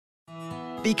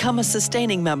Become a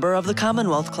sustaining member of the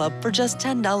Commonwealth Club for just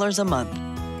 $10 a month.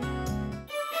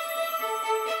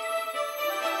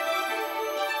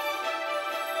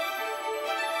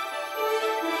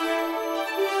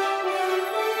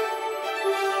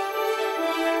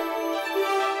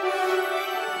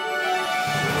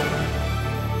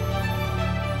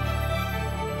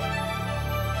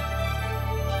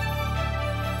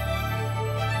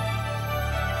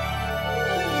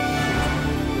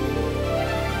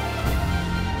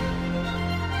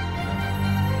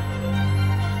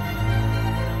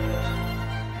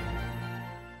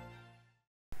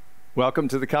 Welcome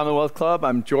to the Commonwealth Club.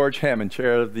 I'm George Hammond,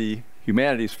 chair of the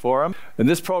Humanities Forum. And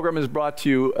this program is brought to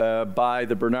you by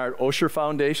the Bernard Osher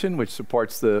Foundation, which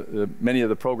supports many of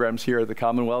the programs here at the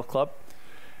Commonwealth Club.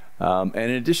 And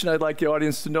in addition, I'd like the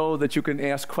audience to know that you can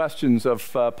ask questions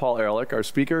of Paul Ehrlich, our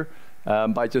speaker,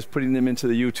 by just putting them into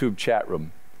the YouTube chat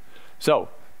room. So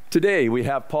today we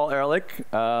have Paul Ehrlich.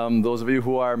 Those of you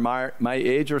who are my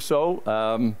age or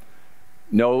so,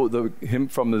 know him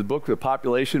from the book, The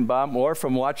Population Bomb, or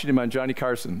from watching him on Johnny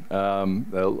Carson. A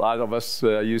lot of us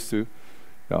used to,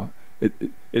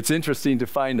 it's interesting to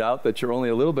find out that you're only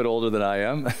a little bit older than I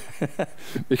am,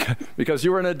 because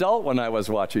you were an adult when I was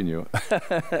watching you.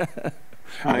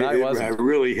 I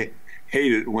really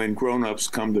hate it when grown-ups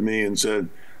come to me and said,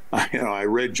 I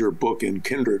read your book in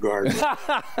kindergarten.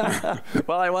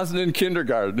 Well, I wasn't in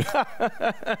kindergarten.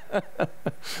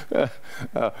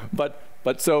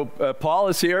 But so Paul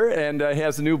is here and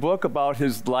has a new book about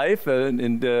his life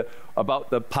and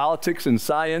about the politics and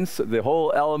science, the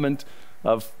whole element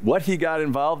of what he got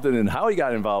involved in and how he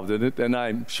got involved in it. And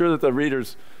I'm sure that the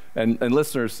readers and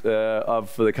listeners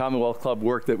of the Commonwealth Club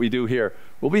work that we do here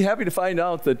will be happy to find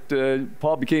out that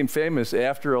Paul became famous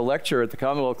after a lecture at the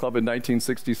Commonwealth Club in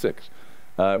 1966.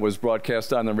 It was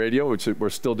broadcast on the radio, which we're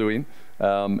still doing,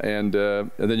 and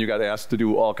then you got asked to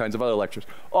do all kinds of other lectures.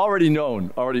 Already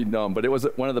known, but it was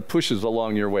one of the pushes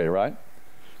along your way, right?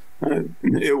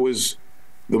 It was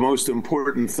the most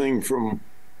important thing from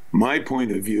my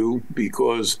point of view,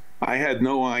 because I had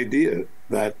no idea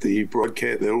that it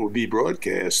would be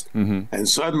broadcast. Mm-hmm. And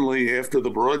suddenly, after the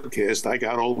broadcast, I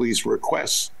got all these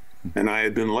requests, and I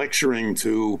had been lecturing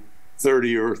to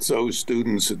 30 or so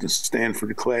students at the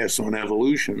Stanford class on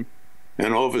evolution,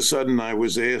 and all of a sudden I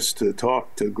was asked to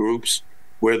talk to groups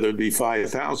where there'd be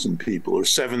 5,000 people or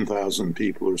 7,000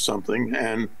 people or something,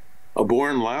 and a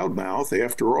born loudmouth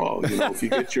after all, if you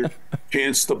get your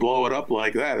chance to blow it up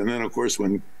like that. And then of course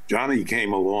when Johnny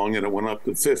came along and it went up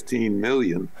to 15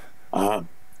 million,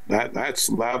 that's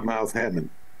loudmouth heaven.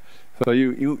 So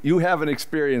you have an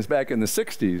experience back in the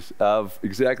 60s of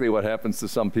exactly what happens to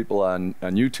some people on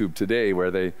YouTube today,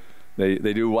 where they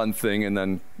do one thing and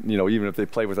then, even if they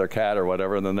play with their cat or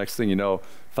whatever, and the next thing you know,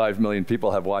 5 million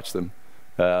people have watched them.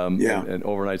 An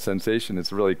overnight sensation.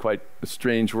 It's really quite a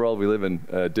strange world we live in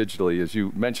digitally, as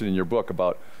you mentioned in your book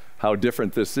about how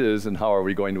different this is and how are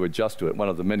we going to adjust to it. One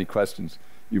of the many questions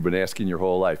you've been asking your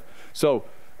whole life. So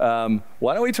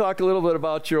why don't we talk a little bit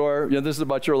about this is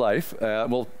about your life.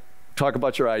 We'll talk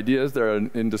about your ideas. They're an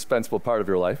indispensable part of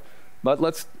your life. But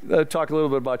let's talk a little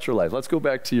bit about your life. Let's go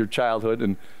back to your childhood,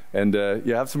 and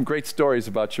you have some great stories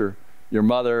about your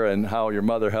mother and how your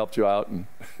mother helped you out, and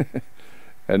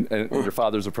and your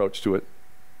father's approach to it.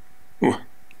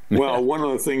 Well, one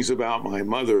of the things about my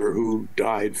mother, who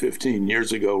died 15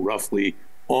 years ago, roughly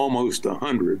almost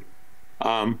 100,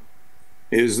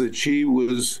 is that she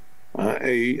was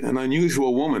an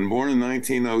unusual woman. Born in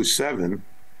 1907,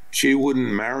 she wouldn't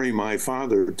marry my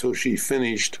father until she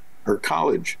finished her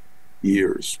college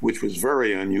years, which was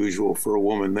very unusual for a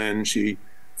woman then. She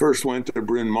first went to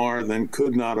Bryn Mawr, then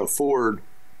could not afford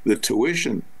the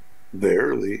tuition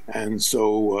there, and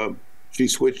so she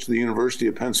switched to the University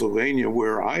of Pennsylvania,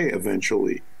 where I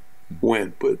eventually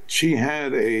went. But she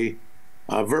had a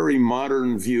very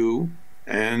modern view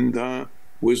and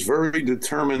was very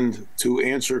determined to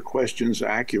answer questions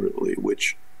accurately,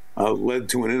 which led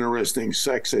to an interesting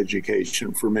sex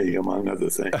education for me, among other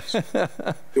things.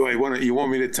 You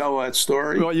want me to tell that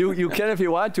story? Well, you can if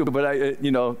you want to, but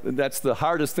that's the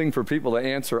hardest thing for people to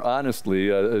answer honestly,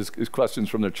 is questions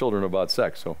from their children about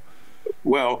sex. So,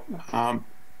 well,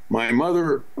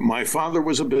 my father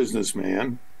was a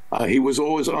businessman. He was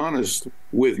always honest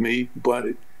with me, but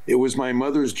it was my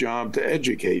mother's job to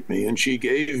educate me, and she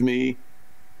gave me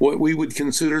what we would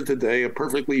consider today a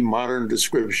perfectly modern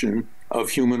description of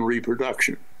human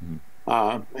reproduction.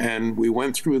 Mm-hmm. And we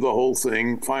went through the whole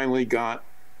thing, finally got,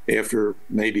 after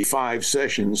maybe 5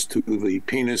 sessions, to the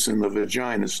penis and the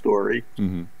vagina story.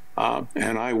 Mm-hmm.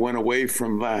 And I went away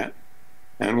from that.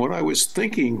 And what I was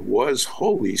thinking was,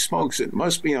 holy smokes, it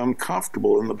must be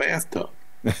uncomfortable in the bathtub.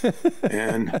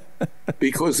 And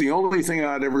because the only thing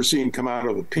I'd ever seen come out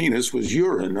of a penis was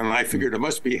urine, and I figured it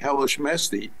must be hellish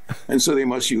messy, and so they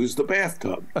must use the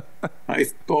bathtub. I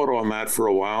thought on that for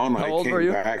a while, and How old were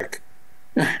you?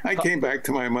 I came back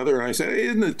to my mother and I said,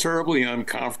 "Isn't it terribly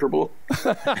uncomfortable?"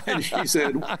 And she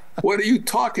said, "What are you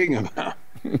talking about?"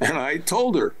 And I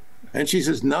told her, and she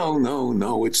says,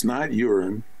 No, it's not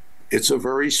urine. It's a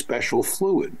very special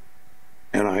fluid."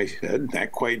 And I said,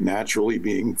 that quite naturally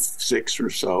being 6 or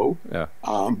so, yeah.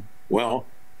 Well,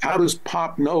 how does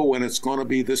Pop know when it's going to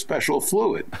be the special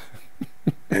fluid?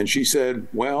 And she said,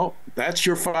 "Well, that's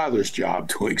your father's job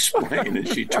to explain." And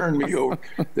she turned me over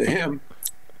to him.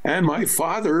 And my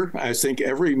father, I think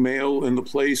every male in the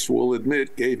place will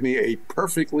admit, gave me a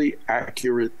perfectly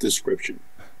accurate description.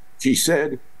 She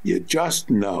said, "You just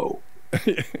know."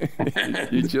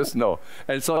 You just know.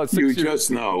 And so at 6 You years,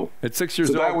 just know. At 6 years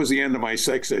so old, that was the end of my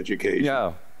sex education.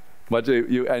 Yeah, but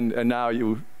you and now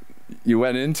you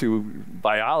went into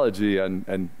biology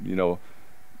and you know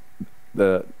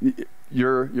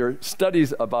your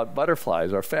studies about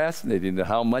butterflies are fascinating. And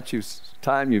how much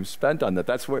time you've spent on that.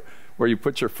 That's where you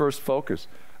put your first focus.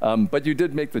 But you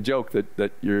did make the joke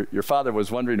that your father was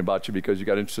wondering about you because you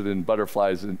got interested in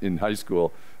butterflies in high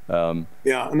school.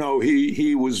 Yeah, no,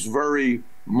 he was very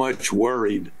much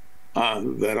worried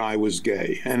that I was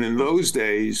gay. And in those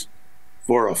days,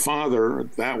 for a father,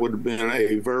 that would have been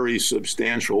a very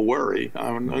substantial worry,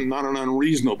 not an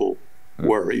unreasonable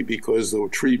worry, because the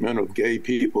treatment of gay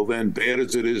people then, bad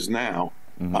as it is now,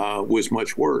 was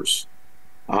much worse.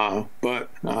 But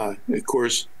of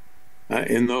course,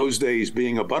 in those days,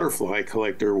 being a butterfly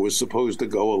collector was supposed to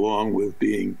go along with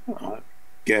being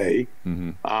gay.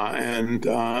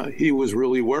 And he was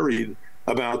really worried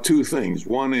about two things.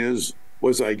 One is,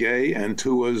 was I gay? And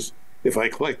two was, if I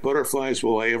collect butterflies,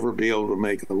 will I ever be able to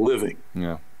make a living?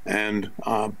 Yeah. And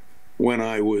when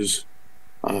I was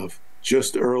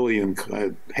just early in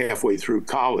halfway through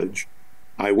college,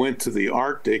 I went to the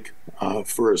Arctic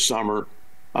for a summer,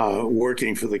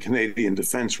 working for the Canadian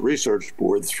Defense Research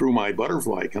Board through my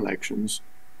butterfly connections,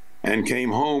 and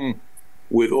came home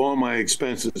with all my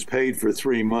expenses paid for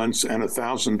 3 months and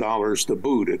 $1,000 to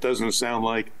boot. It doesn't sound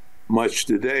like much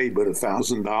today, but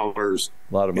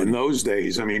 $1,000 in those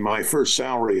days. I mean, my first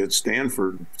salary at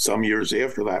Stanford some years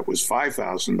after that was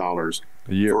 $5,000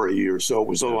 for a year. So it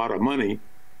was a lot of money.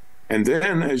 And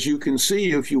then, as you can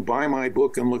see, if you buy my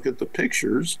book and look at the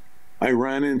pictures, I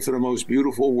ran into the most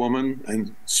beautiful woman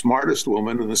and smartest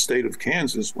woman in the state of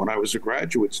Kansas when I was a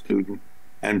graduate student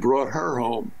and brought her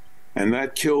home. And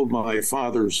that killed my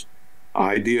father's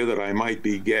idea that I might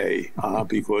be gay,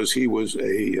 because he was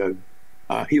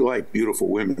he liked beautiful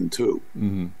women too.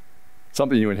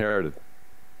 Something you inherited.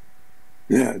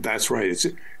 Yeah, that's right. It's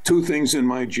two things in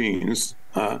my genes,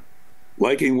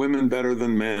 liking women better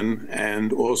than men,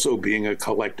 and also being a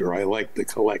collector. I like to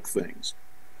collect things.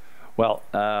 Well,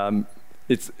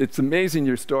 it's amazing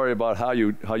your story about how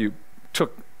you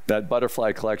took that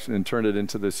butterfly collection and turned it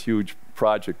into this huge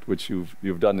project, which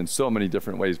you've done in so many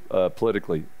different ways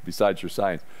politically, besides your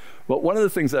science. But one of the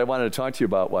things that I wanted to talk to you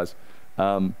about was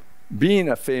being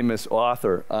a famous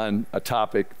author on a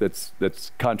topic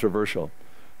that's controversial.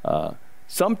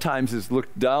 Sometimes is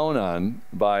looked down on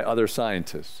by other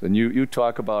scientists, and you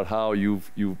talk about how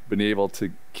you've been able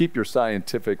to keep your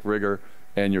scientific rigor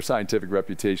and your scientific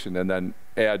reputation, and then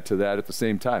add to that at the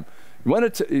same time.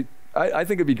 I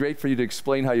think it'd be great for you to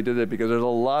explain how you did it, because there's a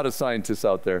lot of scientists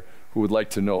out there who would like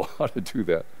to know how to do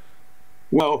that.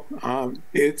 Well,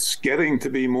 it's getting to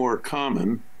be more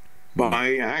common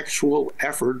by actual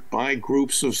effort by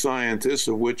groups of scientists,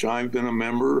 of which I've been a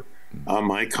member.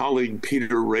 My colleague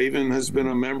Peter Raven has been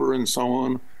a member, and so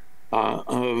on,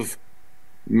 of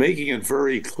making it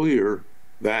very clear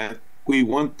that we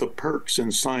want the perks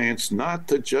in science not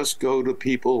to just go to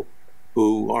people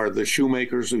who are the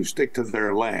shoemakers who stick to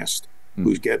their last,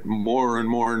 who get more and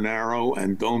more narrow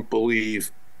and don't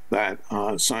believe that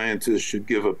scientists should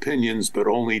give opinions but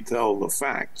only tell the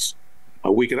facts.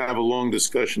 We could have a long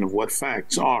discussion of what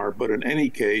facts are, but in any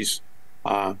case,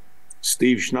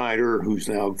 Steve Schneider, who's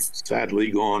now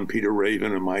sadly gone, Peter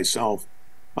Raven, and myself,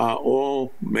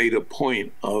 all made a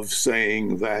point of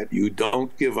saying that you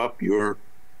don't give up your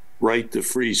right to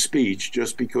free speech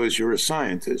just because you're a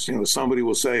scientist. You know, somebody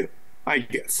will say, I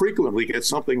frequently get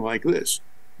something like this: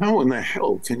 how in the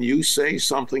hell can you say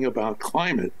something about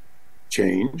climate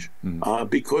change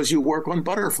because you work on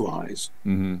butterflies?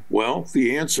 Well,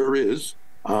 the answer is,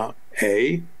 I've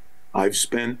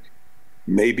spent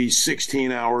maybe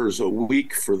 16 hours a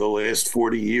week for the last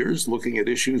 40 years looking at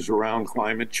issues around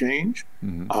climate change.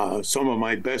 Some of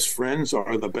my best friends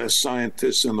are the best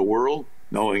scientists in the world,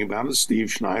 knowing about it,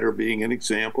 Steve Schneider being an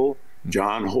example,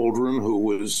 John Holdren, who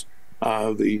was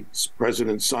the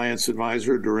president's science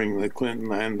advisor during the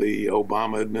Clinton and the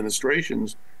Obama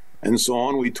administrations, and so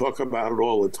on. We talk about it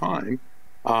all the time.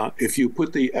 If you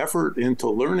put the effort into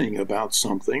learning about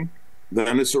something,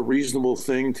 then it's a reasonable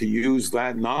thing to use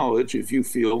that knowledge. If you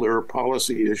feel there are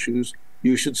policy issues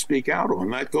you should speak out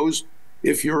on. That goes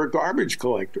if you're a garbage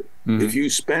collector. If you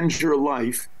spend your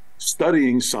life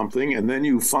studying something and then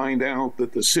you find out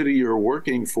that the city you're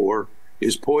working for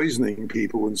is poisoning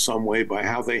people in some way by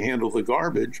how they handle the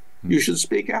garbage, you should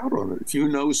speak out on it. If you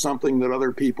know something that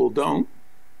other people don't,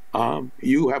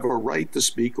 you have a right to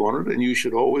speak on it, and you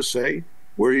should always say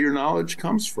where your knowledge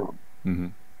comes from.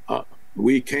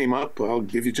 We came up, I'll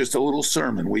give you just a little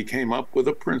sermon, we came up with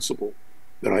a principle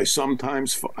that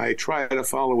I try to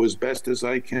follow as best as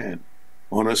I can.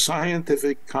 On a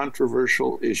scientific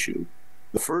controversial issue,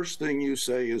 the first thing you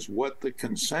say is what the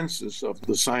consensus of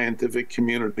the scientific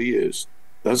community is.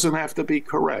 Doesn't have to be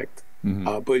correct,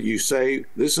 but you say,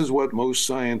 this is what most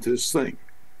scientists think.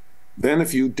 Then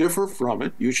if you differ from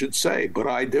it, you should say, but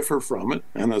I differ from it.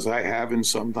 And as I have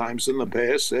sometimes in the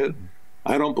past said,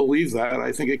 I don't believe that.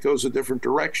 I think it goes a different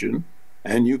direction.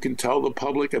 And you can tell the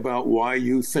public about why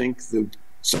you think the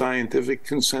scientific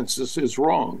consensus is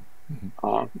wrong.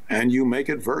 And you make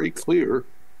it very clear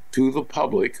to the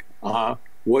public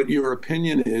what your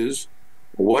opinion is,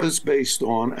 what it's based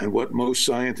on, and what most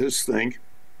scientists think,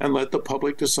 and let the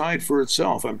public decide for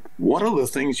itself. And one of the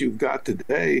things you've got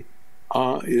today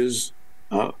is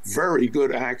very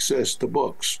good access to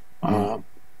books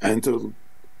and to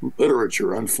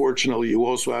literature. Unfortunately, you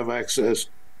also have access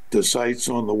to sites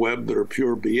on the web that are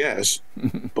pure BS.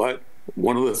 But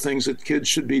one of the things that kids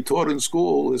should be taught in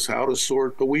school is how to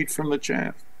sort the wheat from the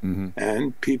chaff.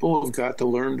 And people have got to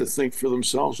learn to think for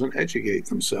themselves and educate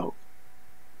themselves.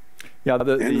 Yeah,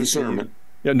 the sermon.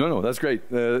 No, that's great.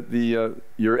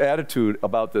 Your attitude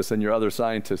about this and your other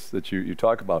scientists that you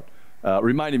talk about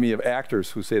reminded me of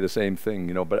actors who say the same thing,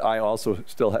 you know, but I also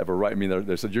still have a right. I mean,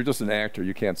 they said, you're just an actor,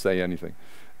 you can't say anything.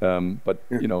 But,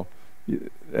 you know,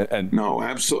 and no,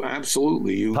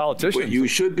 absolutely. Politicians. But you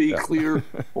should be clear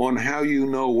on how you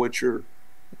know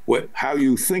how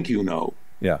you think you know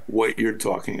what you're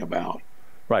talking about.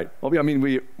 Right. Well, I mean,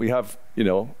 we have, you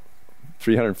know,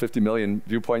 350 million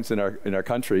viewpoints in our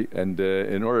country, and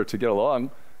in order to get along,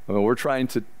 I mean, we're trying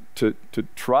to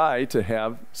try to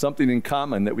have something in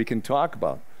common that we can talk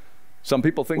about. Some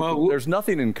people think there's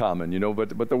nothing in common, you know,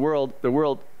 but the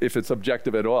world, if it's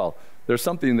objective at all, there's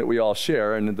something that we all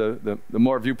share, and the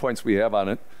more viewpoints we have on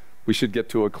it, we should get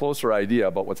to a closer idea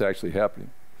about what's actually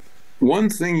happening. One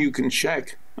thing you can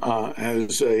check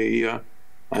as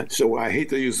so I hate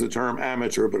to use the term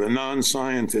amateur, but a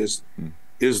non-scientist,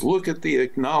 is look at the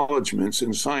acknowledgments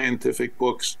in scientific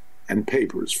books and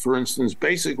papers. For instance,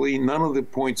 basically none of the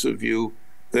points of view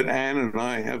that Ann and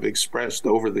I have expressed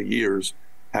over the years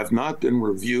have not been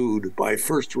reviewed by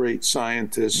first-rate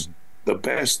scientists, the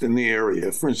best in the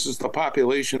area. For instance, the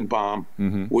population bomb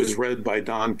was read by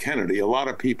Don Kennedy. A lot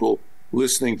of people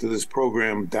listening to this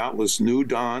program doubtless knew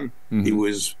Don. He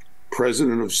was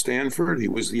president of Stanford. He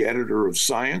was the editor of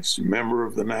Science, member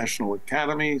of the National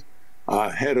Academy,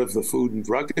 head of the Food and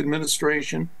Drug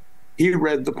Administration. He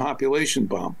read the population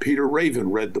bomb. Peter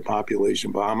Raven read the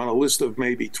population bomb, and a list of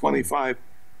maybe 25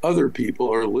 other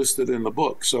people are listed in the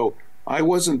book. So I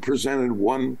wasn't presented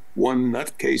one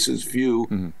nutcase's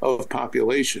view of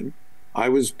population. I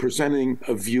was presenting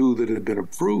a view that had been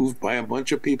approved by a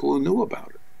bunch of people who knew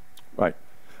about it. Right.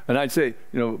 And I'd say,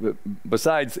 you know,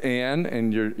 besides Ann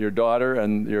and your daughter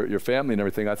and your family and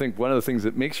everything, I think one of the things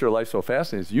that makes your life so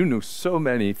fascinating is you knew so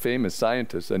many famous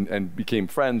scientists and became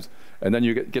friends, and then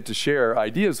you get to share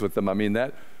ideas with them. I mean,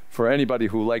 that for anybody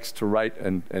who likes to write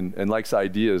and likes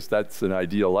ideas, that's an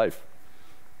ideal life.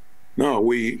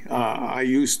 No, I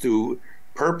used to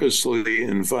purposely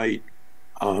invite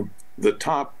the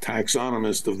top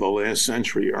taxonomist of the last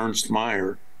century, Ernst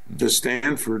Mayr, to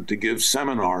Stanford to give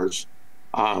seminars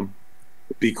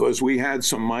because we had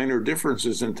some minor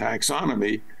differences in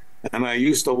taxonomy, and I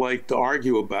used to like to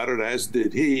argue about it, as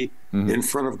did he, in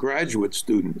front of graduate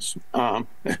students.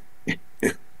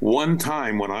 One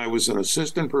time when I was an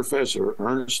assistant professor,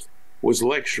 Ernst was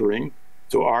lecturing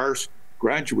to our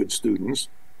graduate students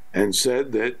and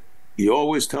said that he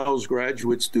always tells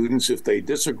graduate students if they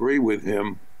disagree with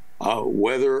him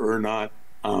whether or not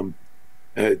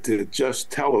to just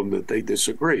tell them that they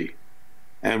disagree.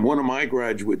 And one of my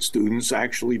graduate students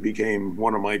actually became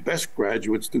one of my best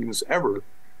graduate students ever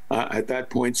at that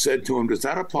point said to him, "Does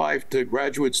that apply to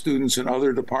graduate students in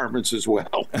other departments as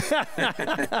well?"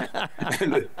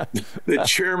 And the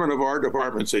chairman of our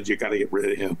department said, "You got to get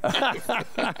rid of him."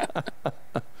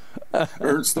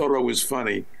 Ernst thought it was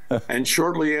funny. And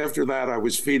shortly after that, I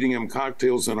was feeding him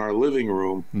cocktails in our living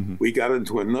room. Mm-hmm. We got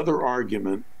into another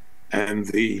argument, and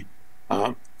the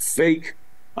fake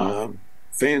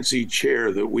fancy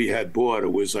chair that we had bought,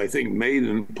 it was, I think, made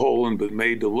in Poland, but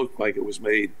made to look like it was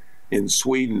made in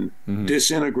Sweden, mm-hmm.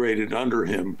 disintegrated under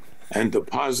him and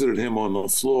deposited him on the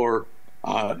floor,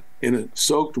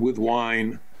 soaked with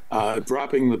wine,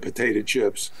 dropping the potato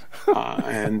chips,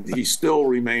 and he still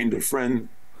remained a friend.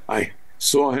 I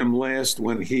saw him last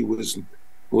when he was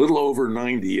a little over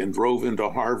 90 and drove into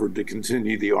Harvard to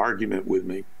continue the argument with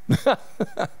me.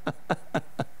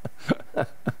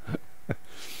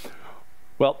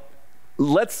 Well,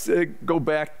 let's go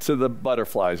back to the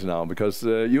butterflies now, because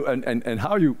you and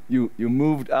how you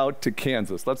moved out to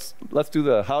Kansas. Let's do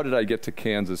the how did I get to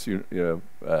Kansas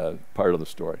part of the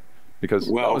story, because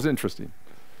that was interesting.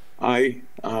 I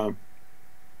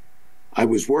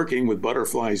was working with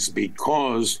butterflies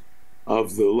because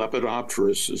of the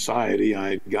Lepidoptera Society.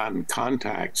 I had gotten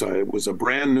contacts. It was a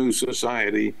brand new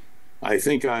society. I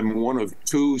think I'm one of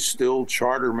two still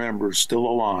charter members still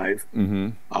alive.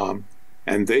 Mm-hmm.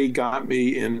 And they got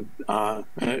me in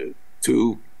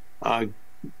to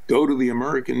go to the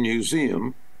American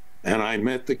Museum, and I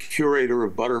met the curator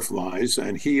of butterflies,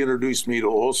 and he introduced me to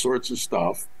all sorts of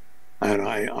stuff. And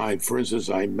I for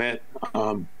instance, I met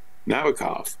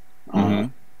Nabokov. Mm-hmm.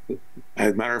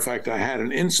 As a matter of fact, I had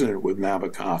an incident with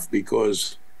Nabokov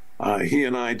because he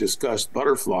and I discussed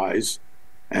butterflies,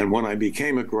 and when I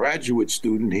became a graduate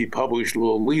student, he published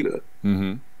Lolita.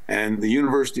 Mm-hmm. And the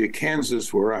University of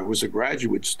Kansas, where I was a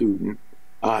graduate student,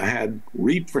 had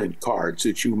reprint cards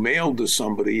that you mailed to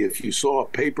somebody if you saw a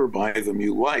paper by them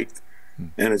you liked,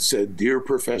 and it said, "Dear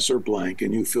Professor Blank,"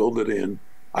 and you filled it in.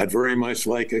 "I'd very much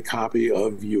like a copy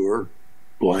of your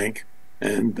blank."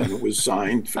 And then it was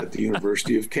signed at the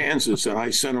University of Kansas. And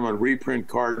I sent him a reprint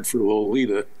card for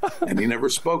Lolita, and he never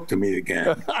spoke to me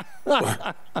again.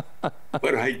 But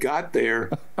I got there.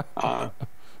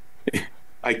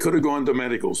 I could have gone to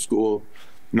medical school,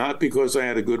 not because I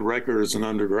had a good record as an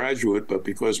undergraduate, but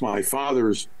because my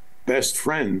father's best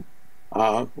friend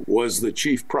was the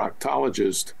chief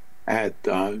proctologist at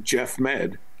Jeff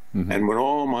Med. Mm-hmm. And when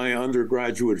all my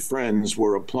undergraduate friends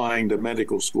were applying to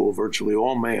medical school, virtually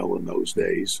all male in those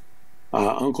days,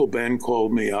 Uncle Ben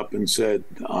called me up and said,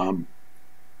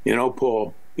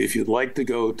 Paul, if you'd like to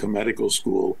go to medical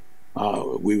school,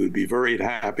 we would be very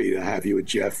happy to have you at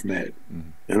Jeff Med. Mm-hmm.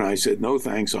 And I said, "No,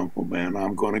 thanks, Uncle Ben.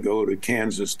 I'm going to go to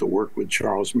Kansas to work with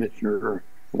Charles Michener.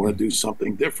 I want to do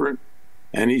something different."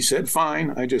 And he said,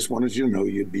 "Fine. I just wanted you to know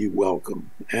you'd be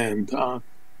welcome." And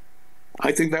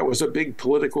I think that was a big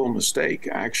political mistake,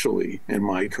 actually, in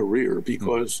my career,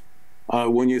 because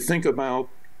when you think about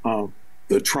the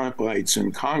Trumpites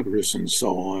in Congress and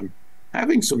so on,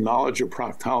 having some knowledge of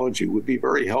proctology would be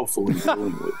very helpful in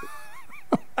dealing with it.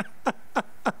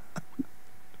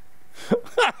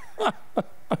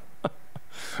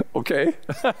 Okay.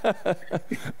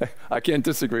 I can't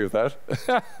disagree with that.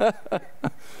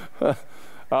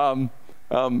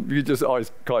 You just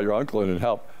always call your uncle in and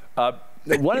help.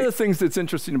 One of the things that's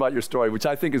interesting about your story, which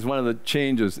I think is one of the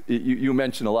changes, you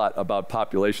mentioned a lot about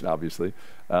population, obviously,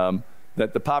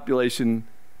 that the population,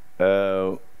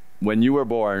 when you were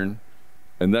born,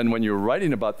 and then when you were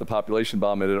writing about the population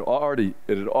bomb, it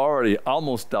had already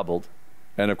almost doubled,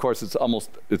 and of course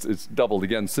it's doubled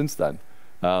again since then.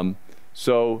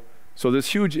 So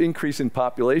this huge increase in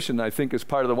population, I think, is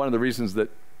part of one of the reasons that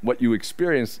what you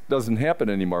experienced doesn't happen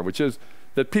anymore, which is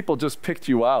that people just picked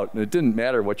you out, and it didn't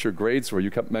matter what your grades were. You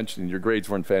kept mentioning your grades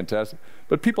weren't fantastic,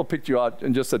 but people picked you out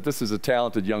and just said, "This is a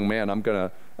talented young man. I'm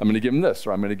gonna give him this,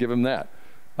 or I'm gonna give him that."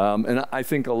 And I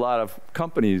think a lot of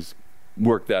companies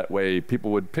work that way.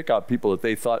 People would pick out people that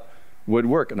they thought would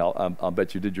work, and I'll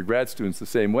bet you did your grad students the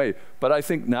same way. But I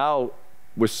think now,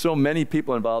 with so many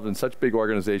people involved in such big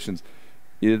organizations,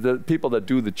 the people that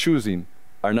do the choosing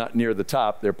are not near the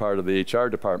top. They're part of the HR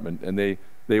department, and they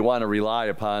want to rely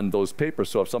upon those papers.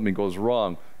 So if something goes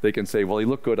wrong, they can say, "Well, he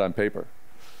looked good on paper."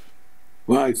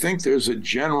 Well, I think there's a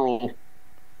general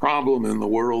problem in the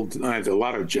world. There's a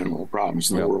lot of general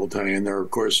problems in the world today, and there are,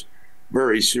 of course,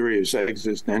 very serious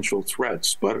existential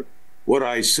threats. But what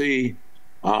I see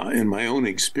in my own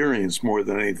experience more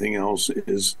than anything else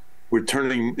is we're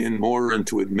turning more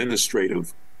into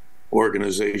administrative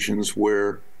organizations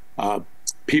where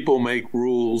people make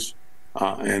rules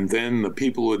And then the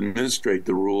people who administrate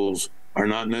the rules are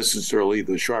not necessarily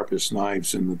the sharpest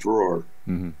knives in the drawer.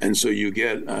 And so you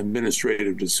get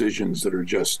administrative decisions that are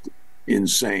just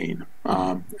insane.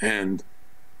 And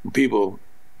people,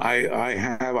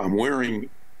 I'm wearing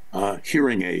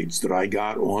hearing aids that I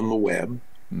got on the web.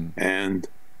 And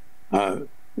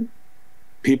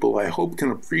people, I hope,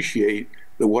 can appreciate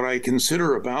that what I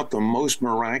consider about them most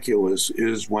miraculous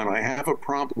is when I have a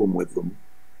problem with them,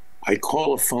 I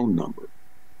call a phone number.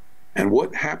 And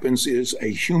what happens is a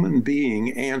human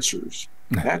being answers.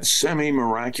 That's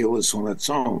semi-miraculous on its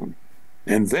own.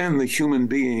 And then the human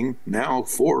being, now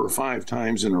 4 or 5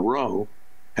 times in a row,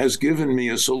 has given me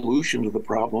a solution to the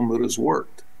problem that has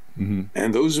worked.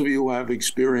 And those of you who have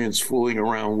experience fooling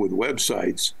around with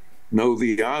websites know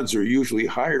the odds are usually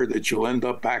higher that you'll end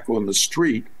up back on the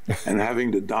street and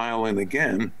having to dial in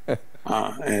again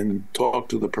and talk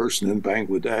to the person in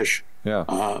Bangladesh.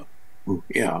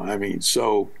 I mean,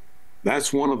 so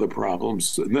that's one of the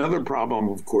problems. Another problem,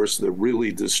 of course, that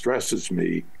really distresses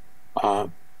me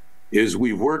is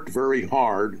we've worked very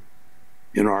hard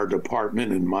in our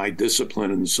department, in my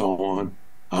discipline and so on,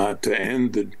 to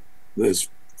end as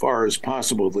far as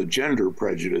possible the gender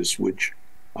prejudice, which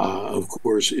of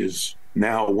course is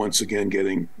now once again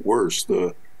getting worse.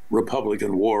 The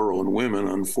Republican war on women,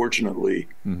 unfortunately,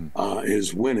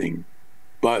 is winning.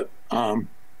 But I'm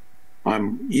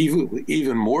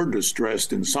even more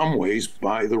distressed in some ways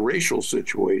by the racial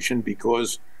situation,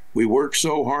 because we worked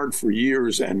so hard for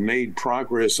years and made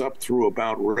progress up through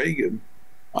about Reagan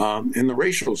in the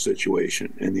racial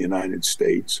situation in the United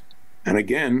States. And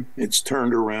again, it's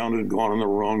turned around and gone in the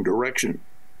wrong direction.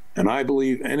 And I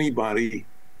believe anybody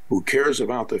who cares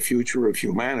about the future of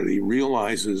humanity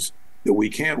realizes that we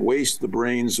can't waste the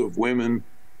brains of women,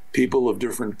 people of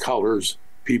different colors,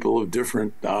 people of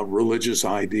different religious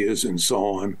ideas and so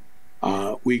on.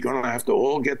 We're going to have to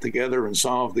all get together and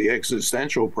solve the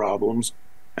existential problems.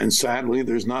 And sadly,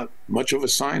 there's not much of a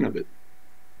sign of it.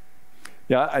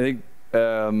 Yeah, I think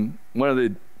one of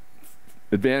the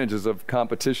advantages of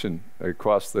competition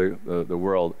across the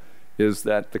world is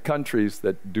that the countries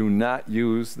that do not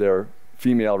use their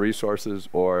female resources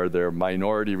or their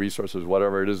minority resources,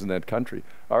 whatever it is in that country,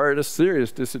 are at a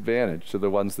serious disadvantage to the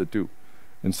ones that do.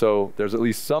 And so there's at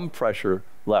least some pressure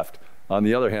left. On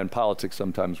the other hand, politics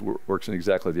sometimes works in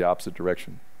exactly the opposite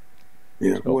direction.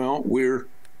 Yeah, so, well,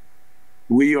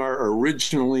 we are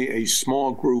originally a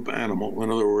small group animal.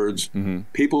 In other words,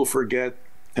 people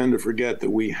tend to forget that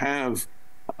we have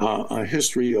a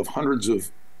history of hundreds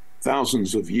of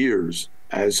thousands of years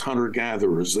as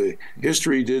hunter-gatherers. The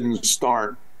history didn't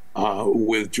start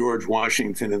with George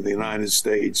Washington in the United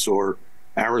States or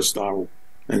Aristotle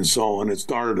and so on. It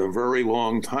started a very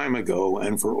long time ago,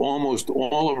 and for almost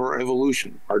all of our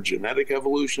evolution, our genetic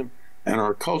evolution and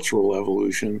our cultural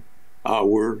evolution,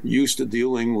 we're used to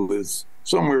dealing with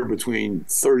somewhere between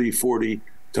 30, 40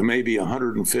 to maybe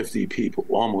 150 people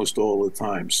almost all the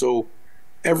time. So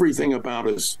everything about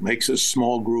us makes us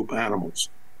small group animals.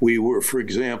 We were, for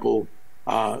example,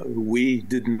 we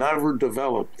did never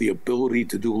develop the ability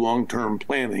to do long-term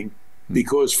planning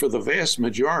because for the vast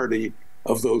majority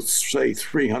of those, say,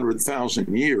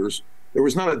 300,000 years, there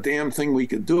was not a damn thing we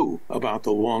could do about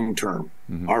the long term.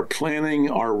 Our planning,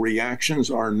 our reactions,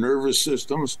 our nervous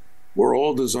systems were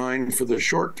all designed for the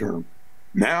short term.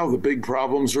 Now the big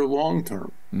problems are long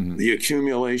term. The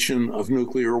accumulation of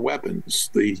nuclear weapons,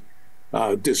 the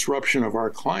disruption of our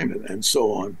climate, and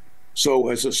so on. So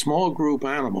as a small group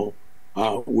animal,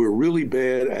 we're really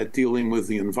bad at dealing with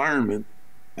the environment,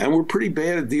 and we're pretty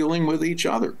bad at dealing with each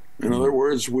other. In other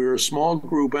words, we're a small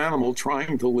group animal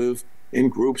trying to live in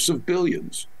groups of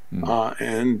billions.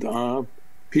 And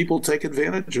people take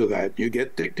advantage of that. You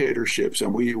get dictatorships,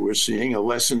 and we're seeing a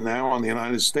lesson now on the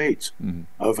United States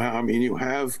of how, I mean, you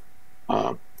have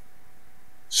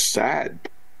sad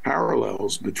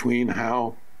parallels between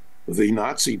how the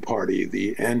Nazi Party,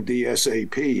 the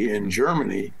NSDAP in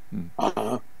Germany,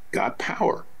 got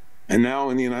power. And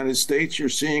now in the United States, you're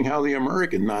seeing how the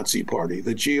American Nazi Party,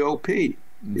 the GOP,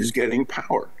 is getting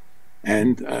power.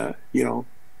 And, you know,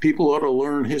 people ought to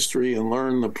learn history and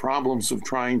learn the problems of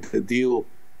trying to deal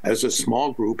as a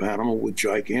small group animal with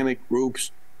gigantic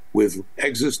groups with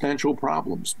existential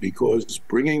problems, because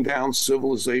bringing down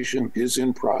civilization is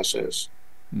in process.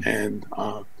 And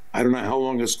I don't know how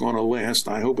long it's going to last.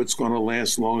 I hope it's going to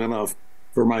last long enough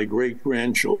for my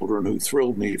grandchildren, who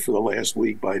thrilled me for the last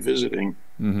week by visiting.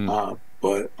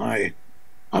 But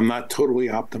I'm not totally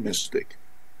optimistic.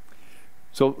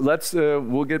 So let's, I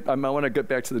want to get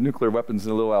back to the nuclear weapons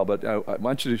in a little while, but I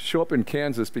want you to show up in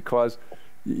Kansas, because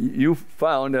you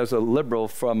found, as a liberal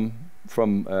from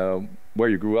where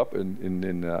you grew up on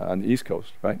the East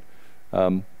Coast, right?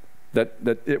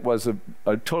 That it was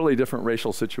a totally different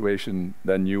racial situation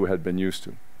than you had been used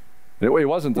to. And it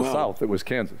wasn't the South; it was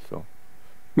Kansas. So,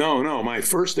 no. My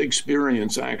first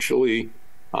experience actually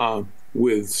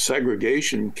with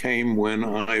segregation came when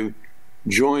I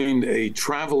joined a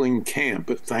traveling camp,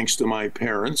 thanks to my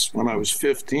parents, when I was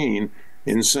 15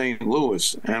 in St.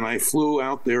 Louis, and I flew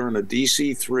out there in a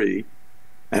DC-3,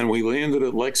 and we landed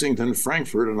at Lexington,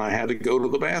 Frankfurt, and I had to go to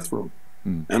the bathroom,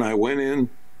 and I went in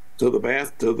to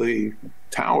the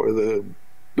tower, the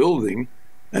building,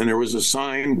 and there was a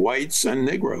sign, whites and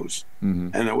Negroes.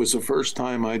 And it was the first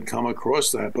time I'd come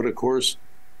across that. But of course,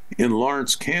 in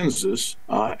Lawrence, Kansas,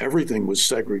 everything was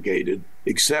segregated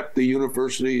except the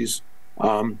university's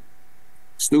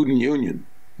student union.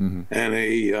 And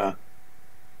a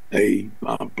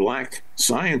black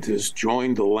scientist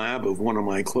joined the lab of one of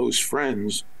my close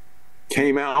friends,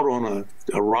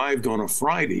 arrived on a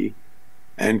Friday,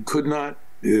 and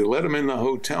they let him in the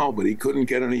hotel, but he couldn't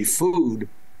get any food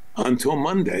until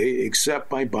Monday, except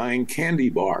by buying candy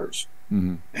bars.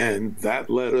 And that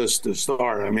led us to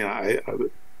start. I mean, I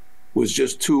was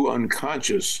just too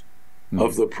unconscious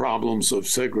of the problems of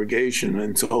segregation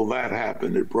until that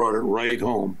happened. It brought it right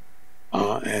home.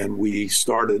 And we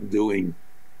started doing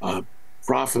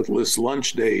profitless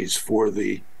lunch days for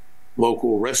the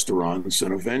local restaurants,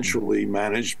 and eventually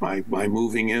managed by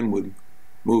moving in with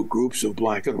groups of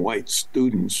black and white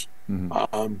students.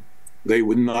 They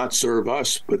would not serve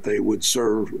us, but they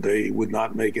would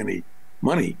not make any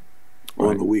money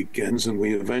on the weekends. And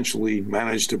we eventually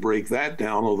managed to break that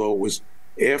down, although it was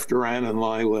after Ann and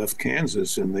I left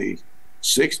Kansas in the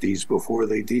 60s before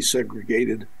they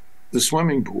desegregated the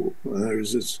swimming pool.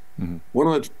 There's this, one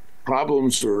of the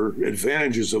problems or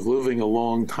advantages of living a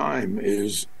long time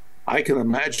is I can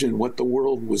imagine what the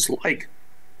world was like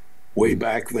way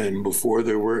back then, before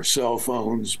there were cell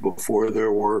phones, before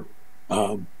there were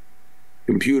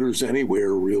computers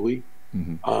anywhere, really,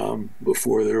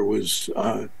 before there was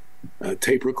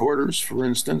tape recorders, for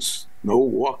instance, no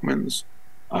Walkmans,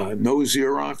 no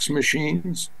Xerox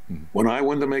machines. When I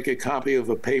wanted to make a copy of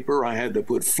a paper, I had to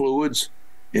put fluids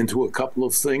into a couple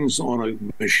of things on a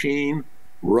machine,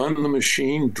 run the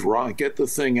machine, get the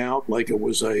thing out like it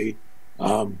was a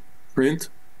print,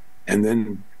 and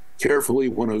then carefully,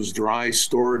 when it was dry,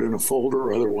 store it in a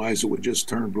folder, otherwise it would just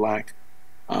turn black.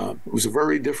 It was a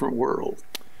very different world.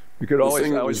 We could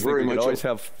always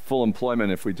have full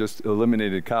employment if we just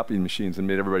eliminated copying machines and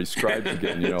made everybody scribes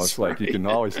again. It's like you can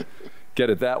always get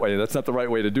it that way. That's not the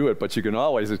right way to do it, but you can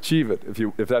always achieve it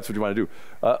if that's what you want to do.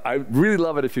 I really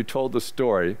love it if you told the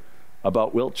story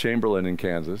about Wilt Chamberlain in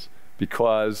Kansas,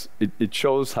 because it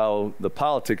shows how the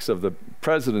politics of the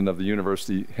president of the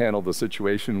university handled the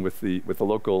situation with the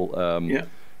local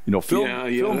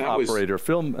film operator,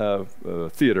 film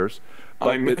theaters.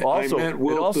 But it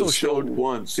also showed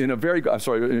once in a very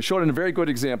good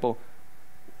example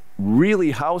really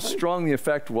how strong the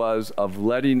effect was of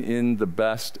letting in the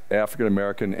best African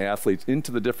American athletes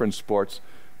into the different sports.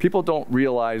 People don't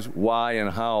realize why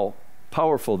and how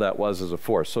powerful that was as a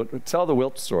force. So tell the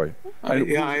Wilt story.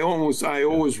 I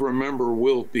always remember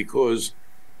Wilt, because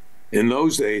in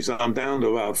those days, I'm down to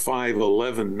about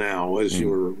 5'11" now. As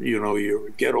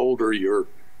you get older,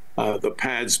 the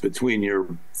pads between your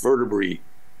vertebrae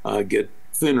get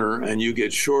thinner and you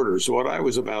get shorter. So I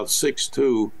was about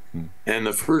 6'2", and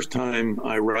the first time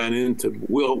I ran into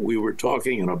Wilt, we were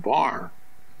talking in a bar,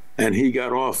 and he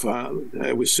got off.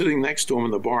 I was sitting next to him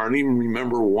in the bar. I don't even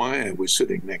remember why I was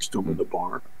sitting next to him in the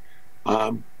bar.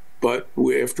 But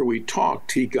after we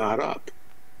talked, he got up,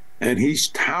 and he's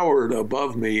towered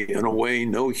above me in a way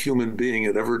no human being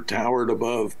had ever towered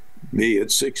above me at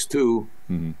 6'2"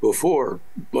 before.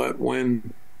 But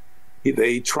when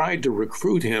they tried to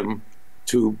recruit him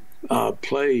to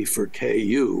play for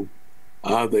KU,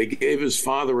 they gave his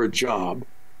father a job.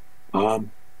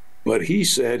 But he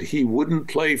said he wouldn't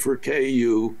play for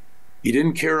KU. He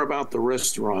didn't care about the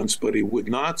restaurants, but he would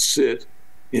not sit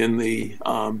in the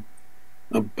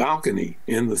balcony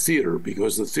in the theater,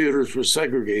 because the theaters were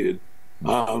segregated.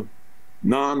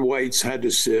 Non-whites had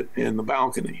to sit in the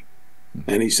balcony.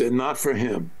 And he said not for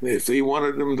him. If he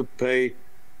wanted them to pay,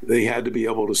 they had to be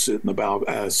able to sit in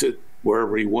the sit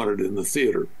wherever he wanted in the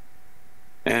theater.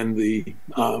 And the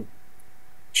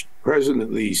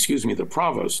the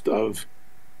provost of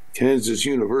Kansas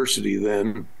University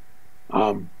then,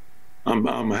 I'm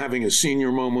having a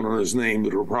senior moment on his name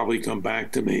that will probably come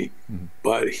back to me,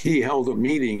 but he held a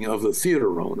meeting of the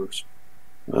theater owners,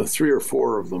 3 or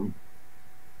 4 of them.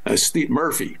 Steve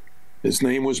Murphy, his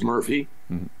name was Murphy.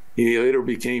 He later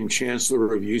became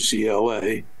chancellor of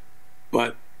UCLA,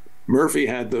 but Murphy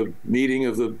had the meeting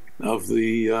of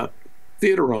the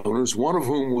theater owners, one of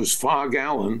whom was Fog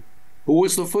Allen, who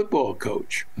was the football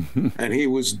coach, and he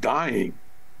was dying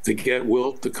to get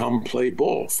Wilt to come play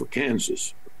ball for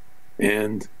Kansas.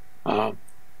 And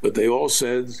but they all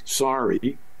said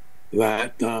sorry,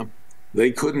 that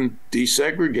they couldn't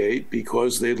desegregate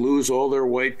because they'd lose all their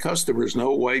white customers.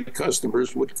 No white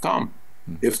customers would come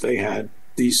if they had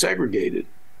desegregated.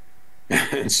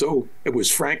 And so it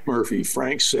was Frank Murphy.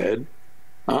 Frank said,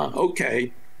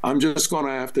 okay, I'm just going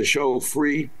to have to show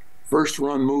free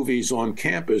first-run movies on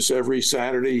campus every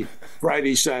Saturday,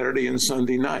 Friday, Saturday, and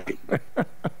Sunday night.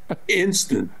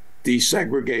 Instant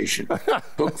desegregation.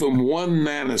 Took them 1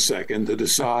 nanosecond to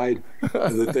decide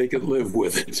that they could live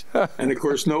with it. And of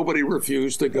course, nobody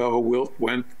refused to go. Wilt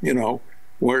went,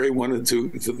 where he wanted to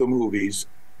the movies.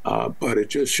 But it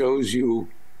just shows you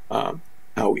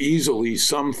how easily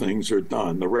some things are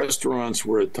done. The restaurants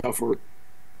were a tougher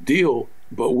deal,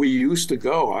 but we used to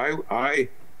go.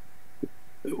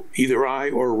 Either I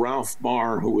or Ralph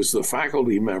Barr, who was the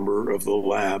faculty member of the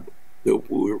lab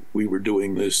that we were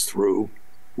doing this through,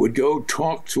 would go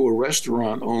talk to a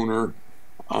restaurant owner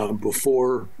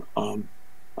before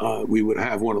we would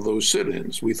have one of those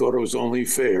sit-ins. We thought it was only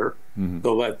fair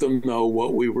to let them know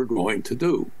what we were going to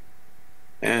do.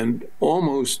 And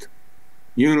almost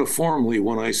uniformly,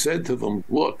 when I said to them,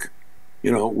 look,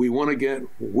 we want to get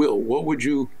Wilt. What would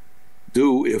you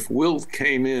do if Wilt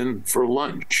came in for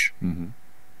lunch?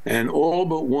 And all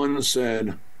but one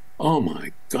said, oh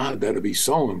my God, that'd be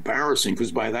so embarrassing,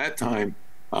 because by that time,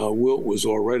 Wilt was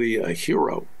already a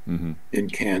hero in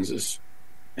Kansas.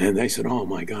 And they said, oh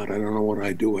my God, I don't know what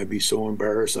I'd do. I'd be so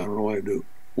embarrassed. I don't know what I'd do.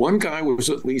 One guy was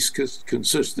at least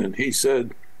consistent. He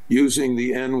said, using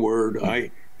the N word,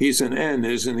 he's an N,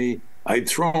 isn't he? I'd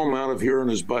throw him out of here in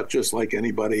his butt just like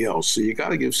anybody else. So you got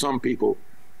to give some people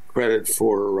credit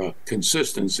for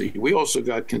consistency. We also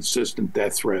got consistent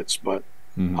death threats, but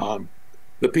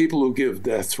the people who give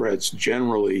death threats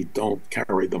generally don't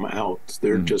carry them out.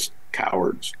 They're just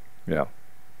cowards. Yeah.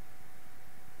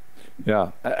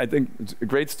 Yeah, I think it's a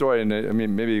great story. And I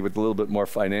mean, maybe with a little bit more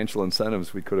financial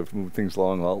incentives, we could have moved things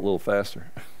along a little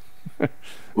faster.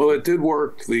 Well, it did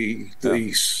work. The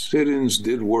sit-ins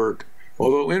did work.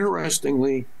 Although,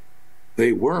 interestingly,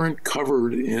 they weren't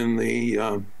covered in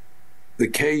the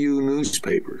KU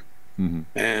newspaper.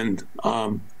 And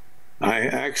I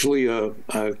actually, a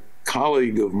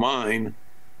colleague of mine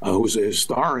who's a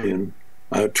historian,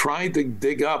 tried to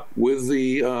dig up with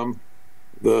the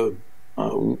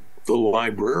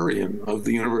librarian of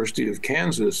the University of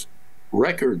Kansas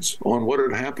records on what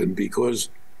had happened, because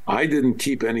I didn't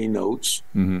keep any notes.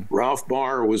 Ralph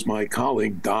Barr was my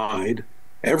colleague, died.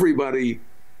 Everybody,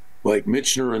 like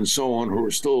Michener and so on, who were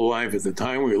still alive at the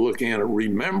time we were looking at it,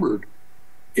 remembered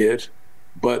it,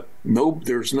 but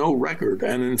there's no record.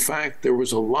 And in fact, there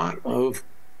was a lot of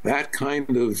that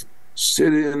kind of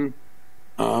sit-in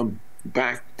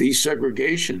back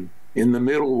desegregation in the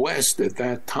Middle West at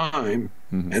that time.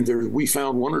 And we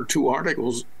found 1 or 2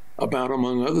 articles about,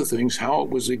 among other things, how it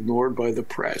was ignored by the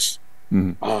press.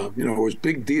 It was a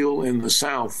big deal in the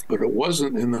South, but it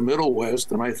wasn't in the Middle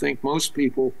West. And I think most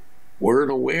people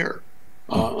weren't aware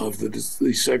of the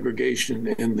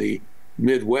desegregation in the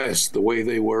Midwest the way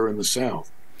they were in the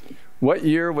South. What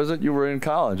year was it you were in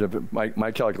college?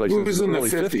 My calculation it was in the early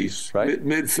 50s, right?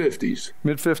 Mid-50s.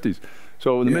 Mid-50s.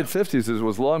 So in the mid-50s, it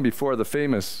was long before the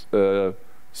famous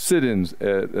sit-ins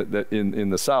in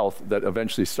the South that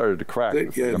eventually started to crack.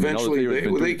 Eventually,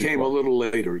 they came a little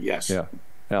later, yes.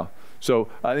 Yeah. So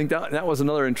I think that was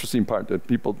another interesting part that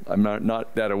people, I'm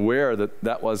not that aware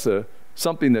that was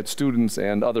something that students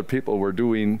and other people were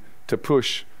doing to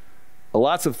push.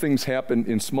 Lots of things happened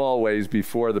in small ways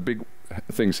before the big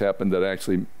things happened that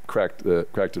actually cracked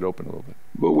it open a little bit.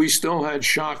 But we still had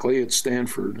Shockley at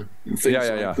Stanford and things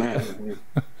like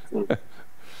that.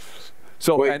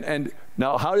 So and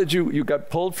now, how did you got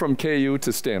pulled from KU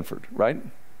to Stanford, right?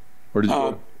 Or did you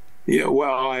go? Yeah,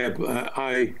 well,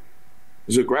 I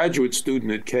was a graduate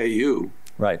student at KU.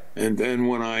 Right. And then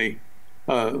when I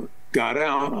got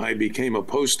out, I became a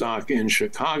postdoc in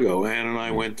Chicago. Ann and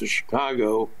I went to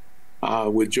Chicago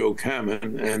with Joe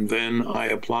Kamen, and then I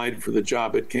applied for the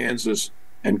job at Kansas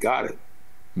and got it.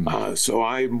 So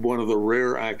I'm one of the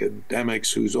rare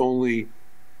academics who's only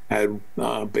had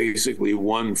basically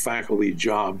one faculty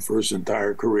job for his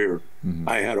entire career.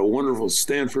 I had a wonderful,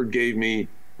 Stanford gave me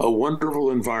a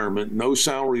wonderful environment, no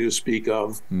salary to speak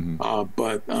of,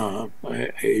 but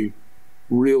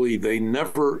really, they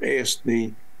never asked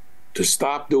me to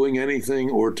stop doing anything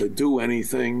or to do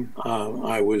anything.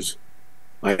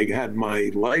 I had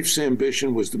my life's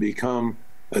ambition was to become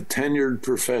a tenured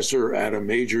professor at a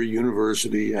major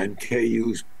university, and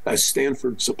KU,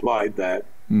 Stanford supplied that.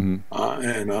 And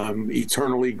I'm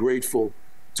eternally grateful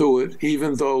to it,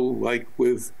 even though, like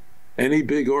with any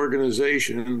big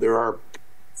organization, there are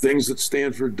things that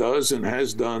Stanford does and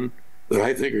has done that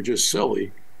I think are just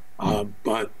silly.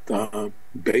 But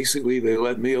basically, they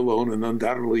let me alone and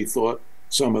undoubtedly thought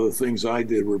some of the things I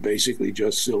did were basically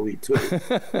just silly, too.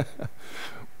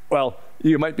 Well,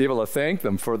 you might be able to thank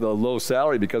them for the low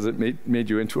salary because it made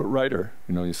you into a writer.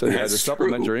 You know, you said you had to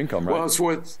supplement your income, right? Well,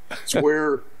 it's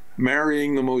where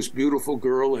marrying the most beautiful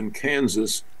girl in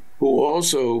Kansas, who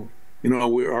also, you know,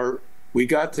 we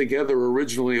got together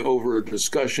originally over a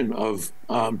discussion of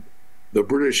the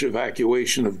British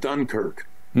evacuation of Dunkirk.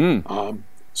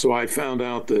 So I found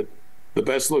out that the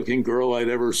best-looking girl I'd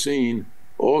ever seen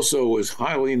also was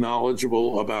highly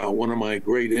knowledgeable about one of my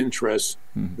great interests,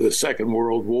 the Second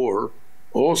World War,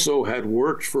 also had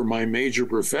worked for my major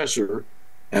professor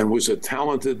and was a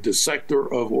talented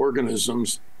dissector of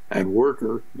organisms and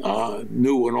worker,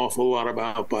 knew an awful lot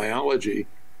about biology.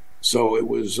 So it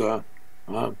was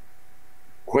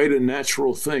quite a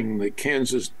natural thing that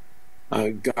Kansas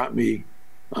got me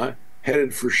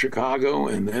headed for Chicago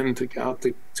and then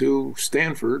to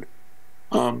Stanford.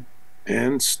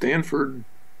 And Stanford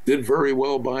did very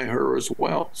well by her as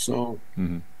well. So,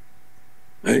 you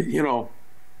know,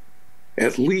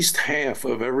 at least half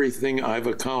of everything I've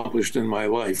accomplished in my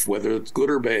life, whether it's good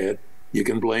or bad, you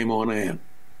can blame on Anne.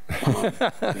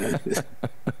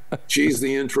 She's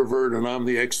the introvert and I'm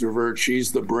the extrovert.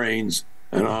 She's the brains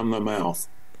and I'm the mouth.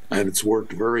 And it's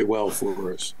worked very well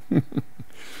for us.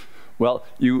 Well,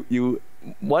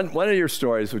 one of your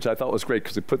stories, which I thought was great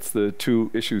because it puts the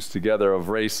two issues together of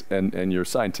race and your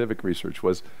scientific research,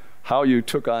 was how you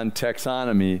took on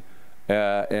taxonomy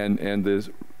and the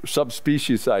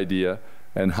subspecies idea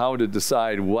and how to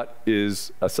decide what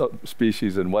is a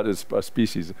subspecies and what is a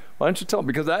species. Why don't you tell me?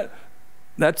 Because that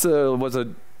was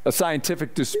a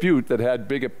scientific dispute that had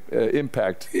big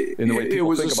impact in the way people think about things. It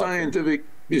was a scientific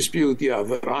dispute, yeah,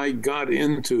 that I got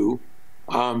into.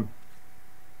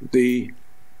 The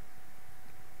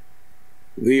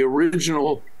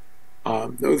original,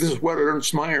 this is what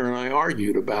Ernst Mayr and I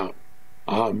argued about.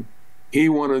 He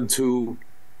wanted to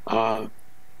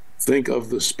think of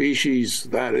the species,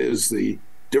 that is, the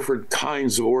different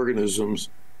kinds of organisms,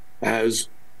 as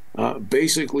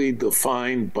basically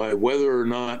defined by whether or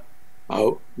not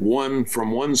one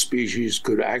from one species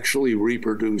could actually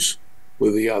reproduce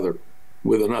with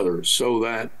another. So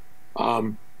that,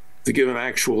 to give an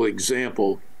actual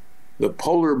example, the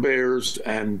polar bears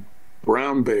and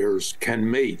brown bears can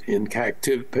mate in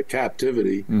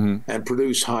captivity and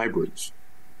produce hybrids.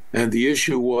 And the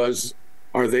issue was,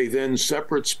 are they then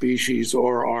separate species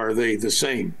or are they the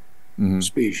same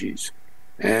species?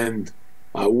 And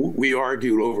we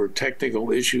argued over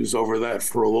technical issues over that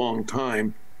for a long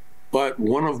time. But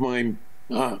one of my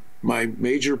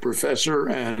major professor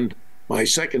and my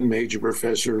second major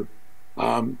professor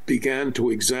began to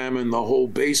examine the whole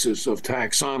basis of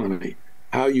taxonomy,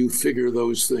 how you figure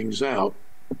those things out.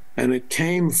 And it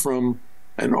came from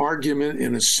an argument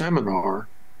in a seminar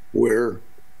where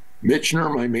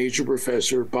Michener, my major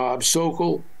professor, Bob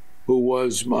Sokol, who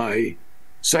was my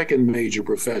second major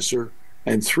professor,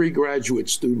 and 3 graduate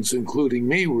students, including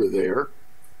me, were there.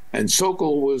 And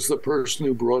Sokol was the person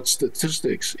who brought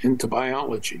statistics into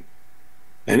biology.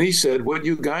 And he said, what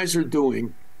you guys are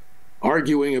doing,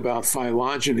 arguing about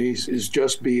phylogenies, is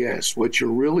just BS. What you're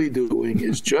really doing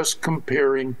is just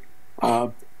comparing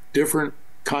different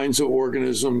kinds of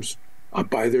organisms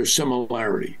by their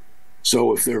similarity.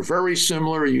 So if they're very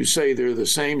similar, you say they're the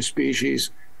same species.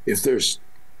 If they're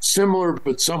similar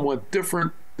but somewhat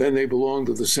different, then they belong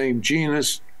to the same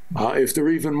genus. If they're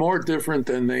even more different,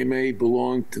 then they may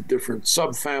belong to different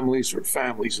subfamilies or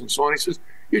families and so on. He says,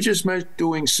 you're just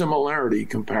doing similarity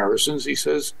comparisons, he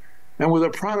says. And with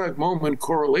a product moment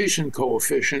correlation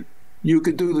coefficient, you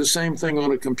could do the same thing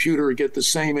on a computer and get the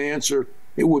same answer.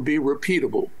 It would be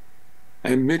repeatable.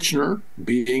 And Michener,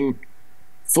 being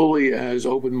fully as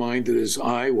open-minded as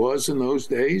I was in those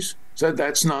days, said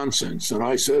that's nonsense. And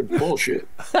I said, bullshit.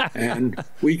 And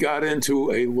we got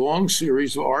into a long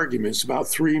series of arguments, about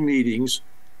 3 meetings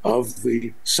of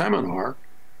the seminar.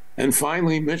 And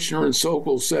finally, Michener and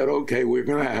Sokol said, okay, we're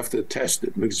going to have to test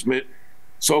it. Because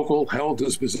Sokol held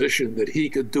his position that he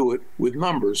could do it with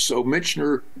numbers. So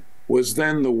Michener was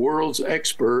then the world's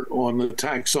expert on the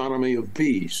taxonomy of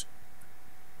bees.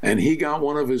 And he got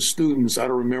one of his students, I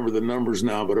don't remember the numbers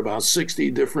now, but about 60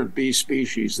 different bee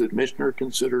species that Michener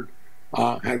considered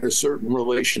had a certain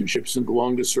relationships and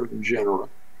belonged to certain genera.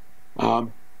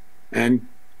 And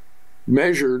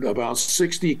measured about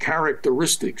 60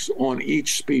 characteristics on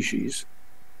each species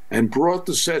and brought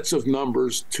the sets of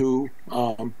numbers to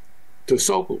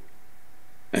Sokol.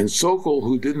 And Sokol,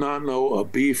 who did not know a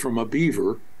bee from a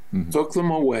beaver, took them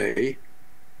away,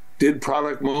 did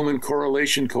product moment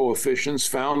correlation coefficients,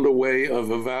 found a way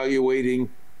of evaluating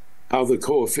how the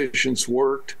coefficients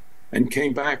worked, and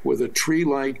came back with a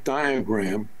tree-like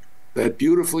diagram that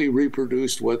beautifully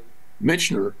reproduced what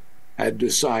Michener had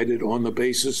decided on the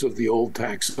basis of the old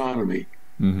taxonomy.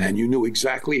 And you knew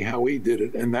exactly how he did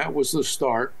it. And that was the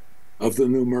start of the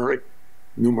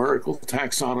numerical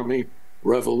taxonomy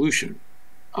revolution,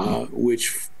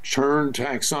 which turned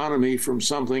taxonomy from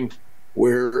something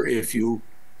where if you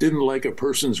didn't like a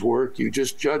person's work, you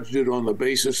just judged it on the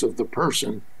basis of the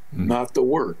person, not the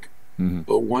work.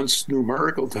 But once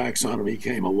numerical taxonomy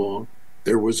came along,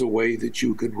 there was a way that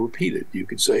you could repeat it. You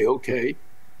could say, okay,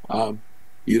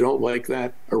 you don't like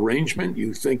that arrangement.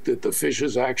 You think that the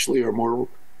fishes actually are more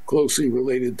closely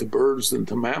related to birds than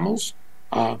to mammals.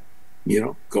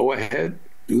 Go ahead,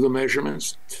 do the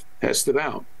measurements, test it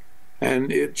out.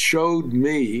 And it showed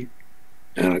me,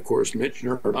 and of course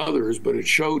Michener and others, but it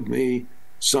showed me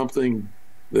something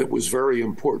that was very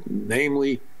important,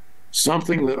 namely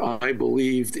something that I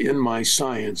believed in my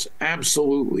science.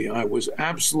 Absolutely, I was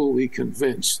absolutely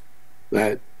convinced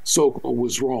that Sokol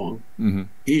was wrong.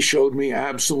 He showed me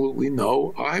absolutely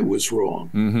no, I was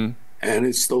wrong. And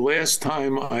it's the last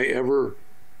time I ever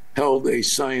held a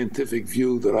scientific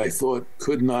view that I thought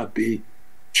could not be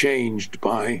changed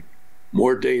by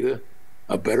more data,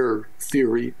 a better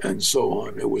theory, and so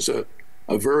on. It was a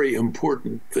very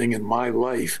important thing in my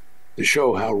life to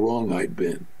show how wrong I'd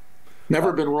been.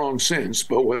 Never been wrong since,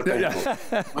 but once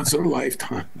in a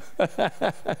lifetime.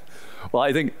 Well,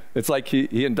 I think it's like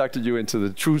he inducted you into the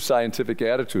true scientific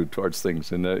attitude towards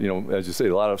things. And, as you say,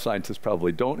 a lot of scientists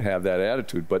probably don't have that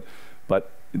attitude, but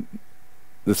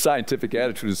the scientific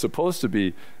attitude is supposed to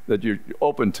be that you're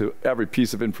open to every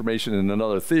piece of information in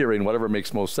another theory, and whatever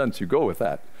makes most sense, you go with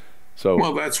that. So,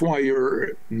 well, that's why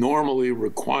you're normally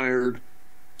required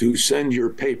to send your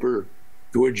paper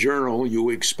to a journal. You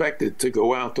expect it to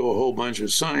go out to a whole bunch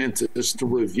of scientists to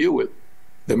review it,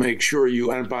 to make sure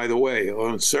and by the way,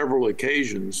 on several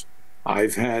occasions,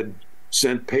 I've had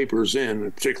sent papers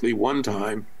in, particularly one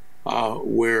time,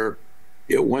 where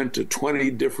it went to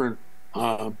 20 different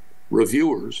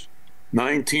reviewers,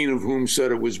 19 of whom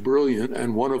said it was brilliant,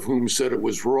 and one of whom said it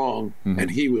was wrong, and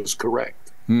he was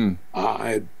correct.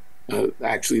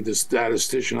 Actually, the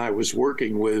statistician I was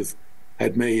working with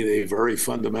had made a very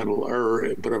fundamental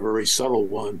error, but a very subtle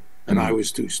one, and I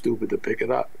was too stupid to pick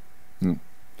it up.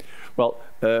 Well,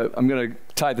 I'm going to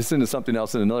tie this into something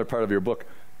else in another part of your book.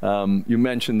 You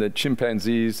mentioned that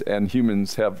chimpanzees and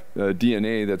humans have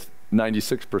DNA that's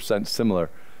 96% similar.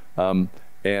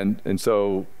 And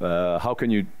so how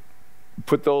can you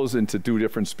put those into two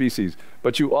different species?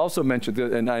 But you also mentioned,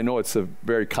 and I know it's a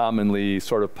very commonly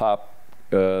sort of pop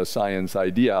science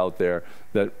idea out there,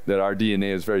 that our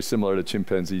DNA is very similar to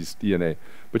chimpanzees' DNA.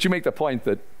 But you make the point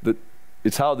that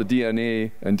it's how the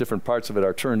DNA and different parts of it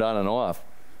are turned on and off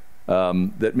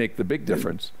that make the big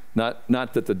difference, not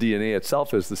that the DNA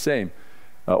itself is the same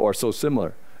or so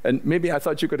similar. And maybe I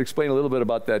thought you could explain a little bit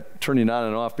about that turning on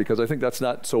and off, because I think that's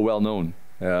not so well known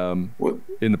in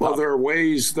the Well, there are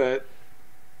ways that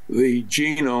the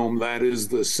genome, that is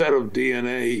the set of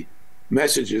DNA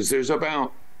messages, there's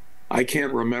about, I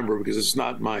can't remember because it's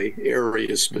not my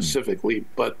area specifically,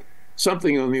 but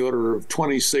something on the order of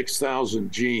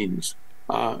 26,000 genes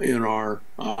in our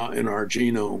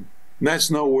genome. And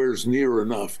that's nowhere near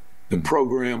enough to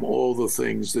program all the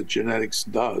things that genetics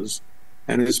does.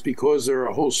 And it's because there are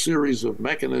a whole series of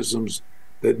mechanisms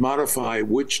that modify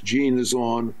which gene is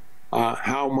on,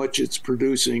 how much it's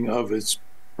producing of its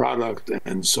product,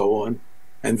 and so on.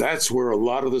 And that's where a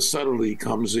lot of the subtlety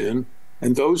comes in.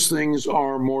 And those things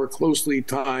are more closely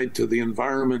tied to the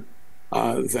environment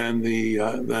than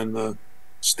the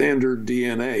standard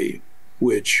DNA,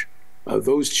 which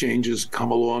those changes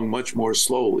come along much more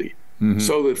slowly.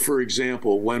 So that, for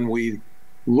example, when we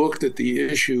looked at the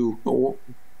issue,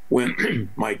 when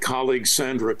my colleague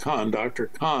Sandra Kahn, Dr.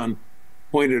 Kahn,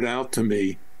 pointed out to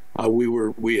me,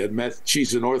 we had met,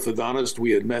 she's an orthodontist,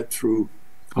 we had met through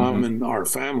common, our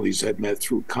families had met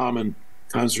through common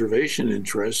conservation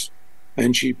interests,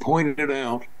 and she pointed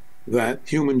out that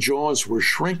human jaws were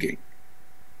shrinking.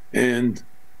 And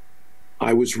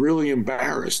I was really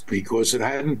embarrassed because it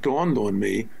hadn't dawned on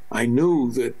me. I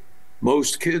knew that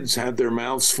most kids had their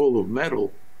mouths full of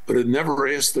metal, but had never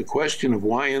asked the question of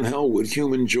why in hell would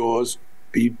human jaws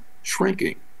be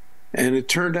shrinking. And it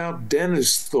turned out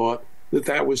dentists thought that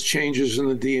that was changes in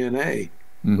the DNA.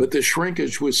 but the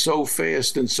shrinkage was so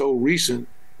fast and so recent,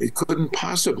 it couldn't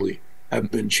possibly have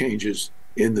been changes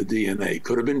in the DNA.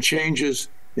 Could have been changes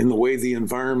in the way the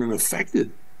environment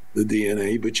affected the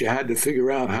DNA, but you had to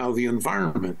figure out how the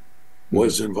environment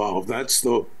was involved. That's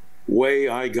the way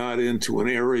I got into an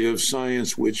area of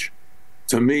science which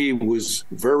to me was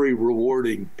very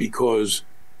rewarding, because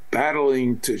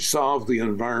battling to solve the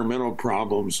environmental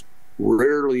problems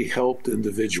rarely helped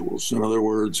individuals. In other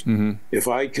words, if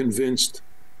I convinced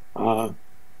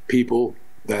people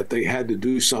that they had to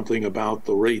do something about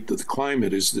the rate that the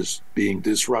climate is being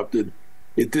disrupted,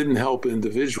 it didn't help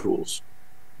individuals.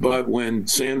 But when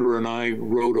Sandra and I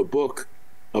wrote a book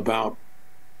about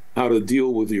how to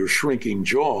deal with your shrinking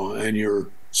jaw and your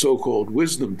so-called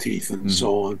wisdom teeth and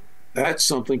so on, that's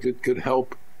something that could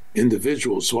help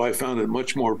individuals. So I found it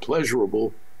much more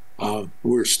pleasurable.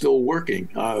 We're still working.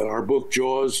 Our book,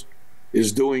 Jaws,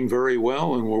 is doing very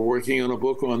well, and we're working on a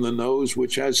book on the nose,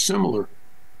 which has similar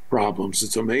problems.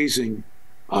 It's amazing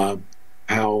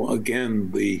how,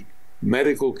 again, the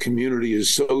medical community is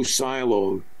so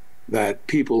siloed that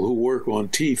people who work on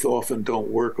teeth often don't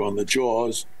work on the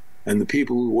jaws, and the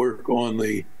people who work on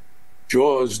the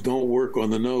jaws don't work on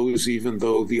the nose, even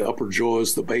though the upper jaw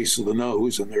is the base of the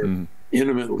nose, and they're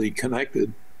intimately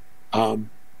connected.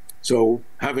 So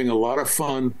having a lot of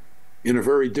fun in a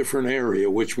very different area,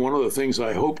 which one of the things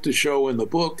I hope to show in the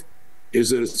book is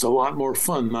that it's a lot more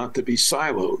fun not to be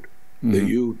siloed, that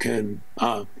you can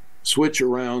switch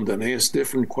around and ask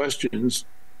different questions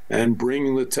and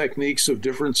bring the techniques of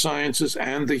different sciences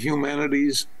and the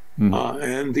humanities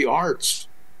and the arts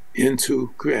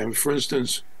into, for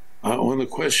instance, on the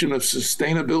question of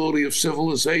sustainability of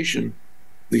civilization,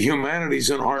 the humanities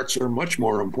and arts are much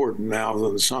more important now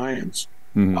than science,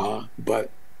 but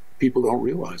people don't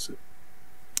realize it.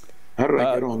 How did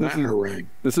I get on that harangue?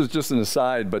 This is just an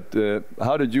aside, but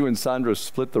how did you and Sandra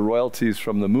split the royalties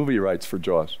from the movie rights for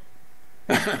Jaws?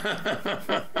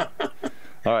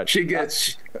 All right. She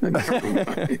gets.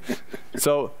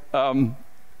 So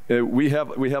we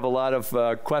have a lot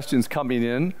of questions coming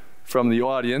in from the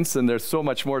audience, and there's so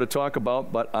much more to talk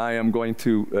about. But I am going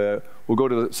to we'll go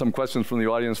to some questions from the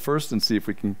audience first and see if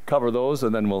we can cover those,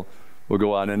 and then we'll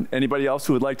go on. And anybody else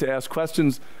who would like to ask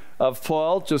questions of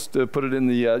Paul, just put it in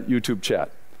the YouTube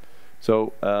chat.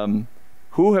 So,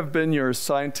 who have been your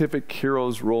scientific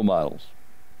heroes, role models?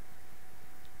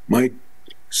 My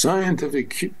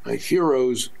scientific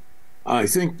heroes, I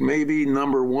think maybe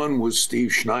number one was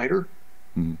Steve Schneider,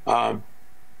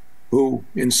 who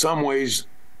in some ways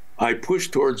I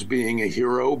pushed towards being a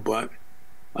hero, but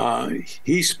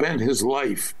he spent his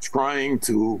life trying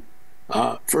to,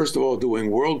 first of all, doing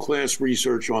world-class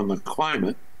research on the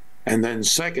climate, and then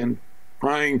second,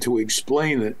 trying to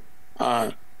explain it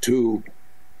to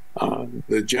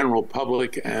the general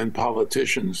public and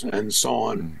politicians and so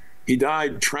on. He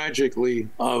died tragically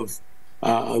of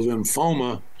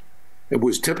lymphoma. It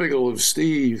was typical of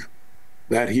Steve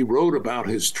that he wrote about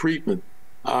his treatment.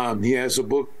 He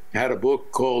had a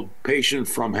book called Patient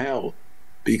from Hell,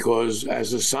 because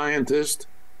as a scientist,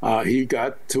 he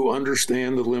got to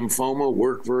understand the lymphoma,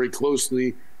 worked very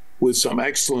closely with some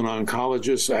excellent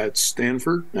oncologists at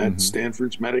Stanford, at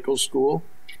Stanford's medical school,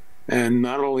 and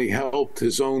not only helped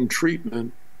his own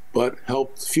treatment, but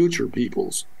helped future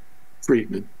people's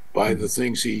treatment by the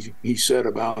things he said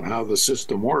about how the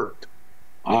system worked.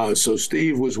 So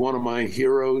Steve was one of my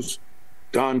heroes.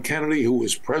 Don Kennedy, who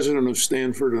was president of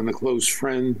Stanford and a close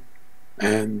friend,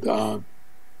 and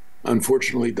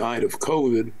unfortunately died of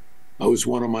COVID, was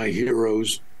one of my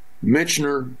heroes.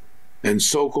 Michener and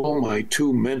Sokol, my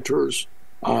two mentors,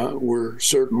 were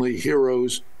certainly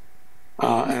heroes.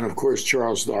 And of course,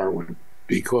 Charles Darwin,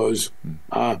 because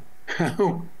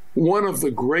one of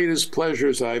the greatest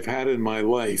pleasures I've had in my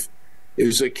life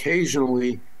is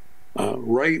occasionally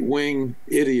right-wing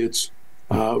idiots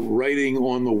writing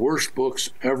on the worst books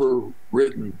ever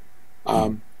written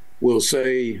will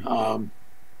say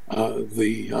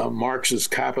the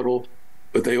Marxist capital,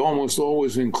 but they almost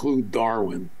always include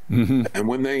Darwin. And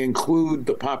when they include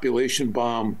the population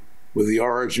bomb with the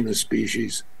origin of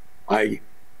species, I,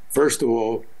 first of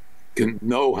all, can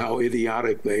know how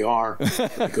idiotic they are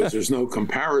because there's no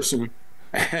comparison.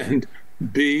 And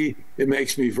B, it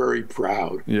makes me very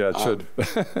proud. Yeah, it should.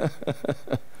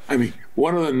 I mean,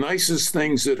 one of the nicest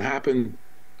things that happened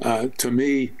to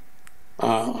me,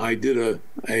 I did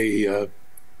a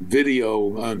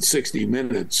video on 60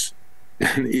 Minutes,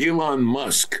 and Elon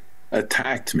Musk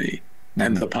attacked me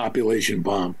and the population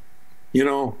bomb. You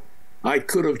know, I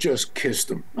could have just kissed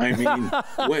him. I mean,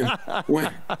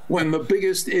 when the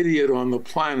biggest idiot on the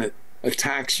planet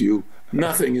attacks you,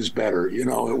 nothing is better. You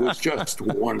know, it was just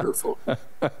wonderful.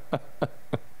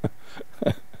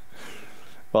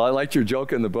 Well, I liked your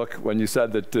joke in the book when you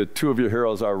said that two of your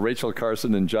heroes are Rachel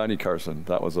Carson and Johnny Carson.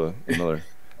 That was another.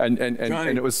 And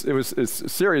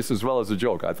it's serious as well as a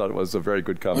joke. I thought it was a very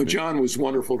good comedy. John was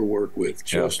wonderful to work with,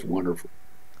 just wonderful.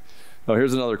 Now,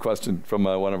 here's another question from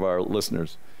one of our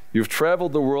listeners. You've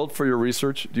traveled the world for your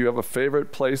research. Do you have a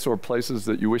favorite place or places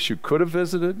that you wish you could have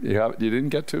visited, you didn't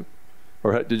get to?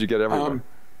 Or did you get everywhere?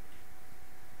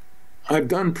 I've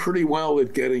done pretty well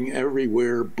at getting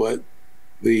everywhere, but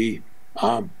the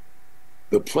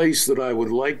place that I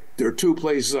would like, there are two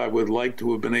places I would like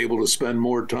to have been able to spend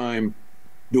more time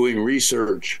doing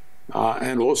research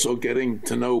and also getting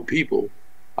to know people.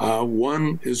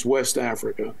 One is West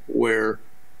Africa, where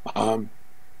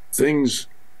things,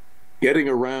 getting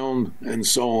around and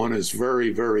so on is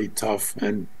very, very tough.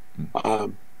 And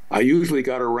I usually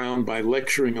got around by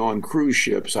lecturing on cruise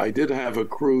ships. I did have a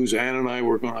cruise. Ann and I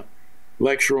were going to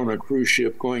lecture on a cruise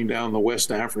ship going down the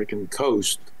West African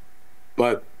coast.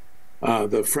 But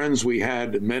the friends we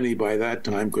had, many by that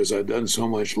time, because I'd done so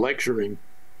much lecturing,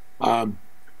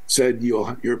 said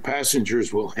your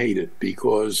passengers will hate it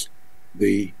because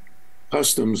the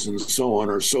customs and so on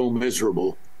are so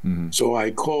miserable. Mm-hmm. So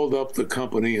I called up the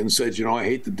company and said, you know, I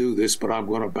hate to do this, but I'm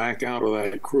going to back out of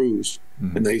that cruise.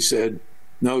 Mm-hmm. And they said,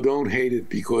 no, don't hate it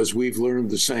because we've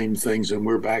learned the same things and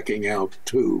we're backing out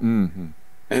too. Mm-hmm.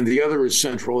 And the other is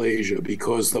Central Asia,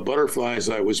 because the butterflies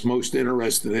I was most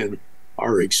interested in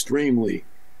are extremely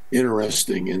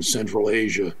interesting in Central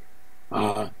Asia.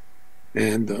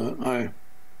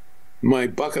 My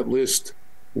bucket list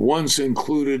once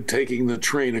included taking the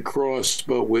train across,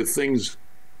 but with things,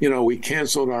 you know, we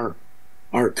canceled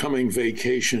our coming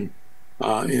vacation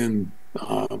in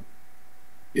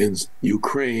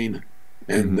Ukraine,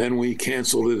 and mm-hmm. then we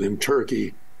canceled it in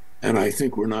Turkey, and I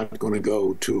think we're not going to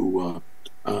go to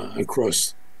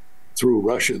across through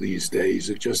Russia these days.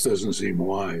 It just doesn't seem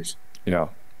wise. Yeah.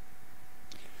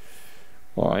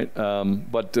 All right,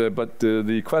 but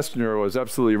the questioner was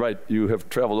absolutely right. You have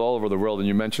traveled all over the world, and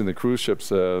you mentioned the cruise ships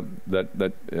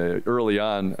that early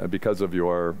on, because of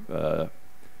your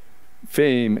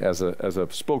fame as a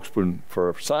spokesman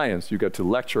for science, you got to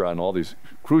lecture on all these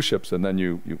cruise ships, and then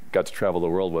you got to travel the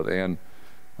world with Ann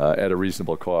at a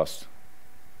reasonable cost.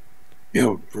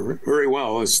 Yeah, very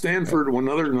well. Stanford, one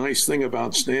other nice thing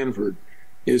about Stanford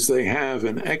is they have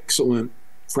an excellent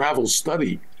travel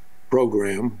study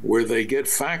program where they get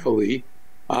faculty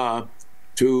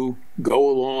to go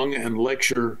along and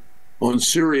lecture on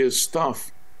serious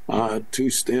stuff to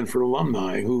Stanford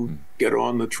alumni who get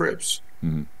on the trips.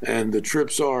 Mm-hmm. And the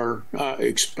trips are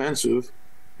expensive,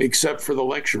 except for the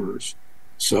lecturers.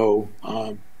 So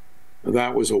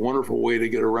that was a wonderful way to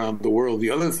get around the world.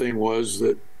 The other thing was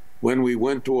that when we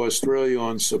went to Australia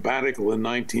on sabbatical in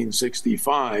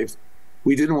 1965,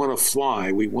 we didn't want to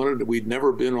fly. We'd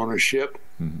never been on a ship,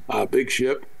 a big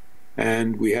ship,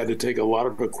 and we had to take a lot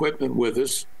of equipment with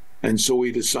us. And so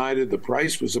we decided the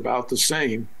price was about the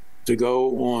same to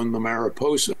go on the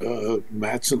Mariposa,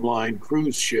 Matson Line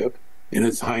cruise ship in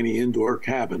a tiny indoor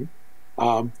cabin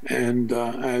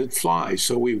and fly.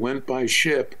 So we went by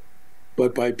ship,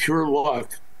 but by pure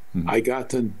luck, I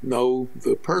got to know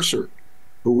the purser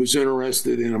who was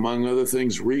interested in, among other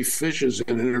things, reef fishes,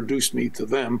 and introduced me to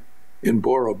them in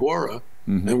Bora Bora,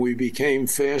 and we became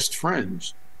fast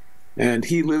friends. And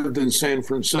he lived in San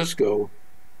Francisco,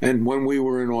 and when we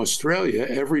were in Australia,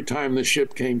 every time the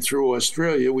ship came through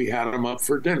Australia, we had him up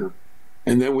for dinner.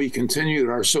 And then we continued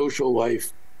our social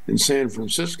life in San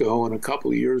Francisco, and a couple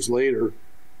of years later,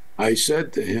 I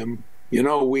said to him, you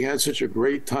know, we had such a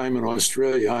great time in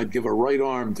Australia, I'd give a right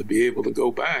arm to be able to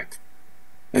go back.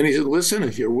 And he said, listen,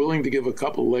 if you're willing to give a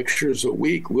couple lectures a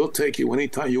week, we'll take you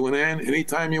anytime you want,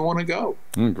 anytime you want to go.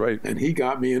 Great. And he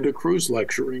got me into cruise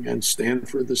lecturing, and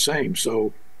Stanford the same.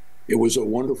 So it was a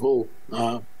wonderful,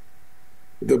 the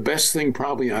best thing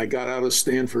probably I got out of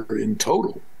Stanford in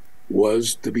total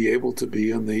was to be able to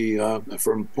be in the,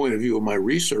 from the point of view of my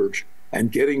research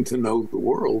and getting to know the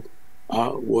world,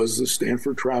 was the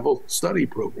Stanford Travel Study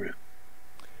Program.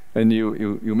 And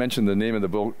you mentioned the name of the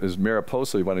boat is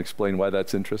Mariposa. You want to explain why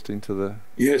that's interesting to the...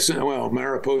 Yes, well,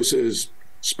 Mariposa is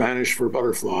Spanish for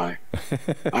butterfly.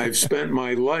 I've spent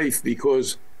my life,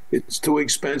 because it's too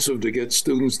expensive to get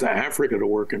students to Africa to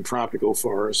work in tropical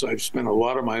forests, I've spent a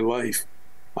lot of my life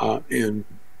in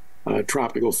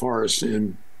tropical forests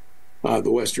in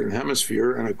the Western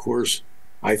Hemisphere. And of course,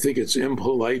 I think it's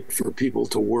impolite for people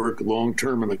to work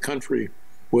long-term in a country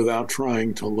without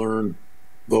trying to learn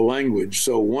the language.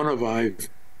 So one of I've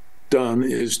done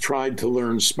is tried to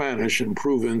learn Spanish and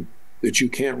proven that you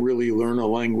can't really learn a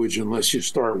language unless you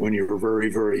start when you're very,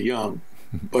 very young.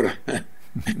 But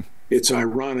it's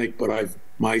ironic, but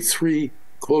my three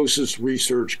closest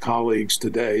research colleagues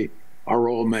today are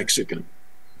all Mexican.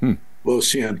 Lo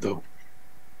siento.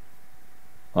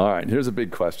 All right, here's a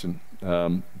big question.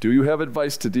 Do you have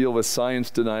advice to deal with science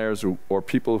deniers or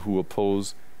people who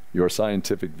oppose your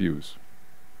scientific views?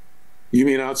 You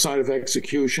mean outside of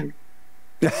execution?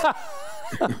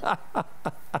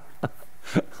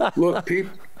 Look,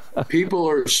 people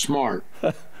are smart.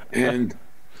 And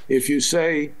if you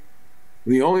say,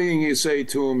 the only thing you say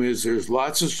to them is there's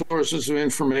lots of sources of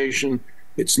information.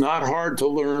 It's not hard to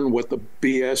learn what the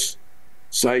BS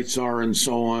sites are and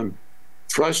so on.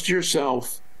 Trust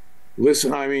yourself.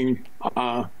 Listen, I mean,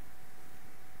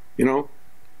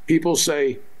 people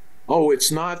say, oh,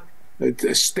 it's not,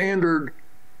 a standard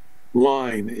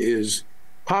line is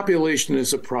population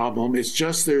is a problem. It's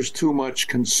just there's too much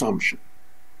consumption.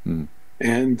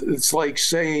 And it's like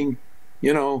saying,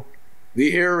 the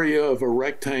area of a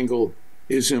rectangle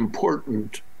is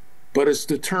important, but it's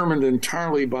determined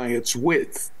entirely by its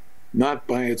width, not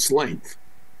by its length.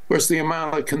 Of course, the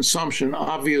amount of consumption,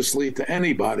 obviously, to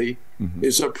anybody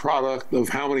is a product of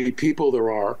how many people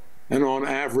there are, and on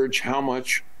average, how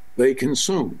much they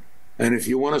consume. And if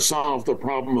you want to solve the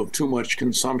problem of too much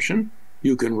consumption,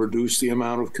 you can reduce the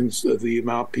amount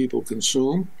people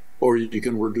consume, or you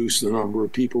can reduce the number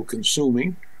of people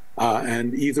consuming,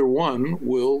 and either one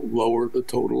will lower the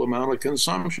total amount of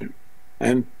consumption.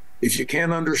 And if you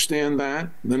can't understand that,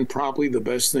 then probably the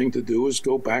best thing to do is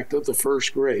go back to the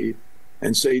first grade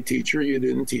and say, teacher, you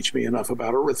didn't teach me enough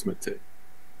about arithmetic.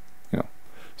 Yeah.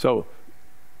 So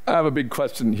I have a big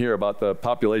question here about the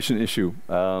population issue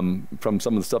from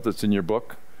some of the stuff that's in your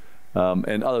book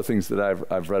and other things that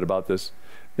I've read about this.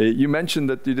 You mentioned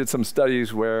that you did some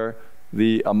studies where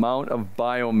the amount of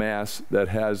biomass that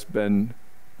has been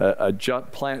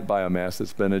plant biomass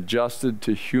that's been adjusted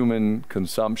to human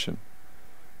consumption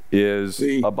is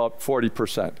about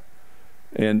 40%.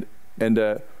 And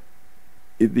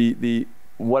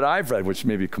what I've read, which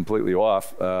may be completely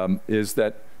off, is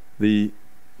that the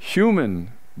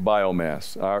human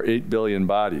biomass, our 8 billion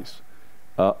bodies,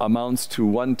 amounts to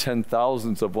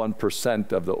 1/10,000th of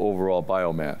 1% of the overall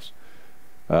biomass.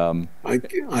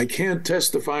 I can't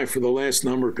testify for the last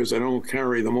number because I don't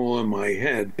carry them all in my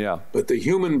head. Yeah. But the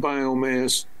human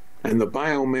biomass and the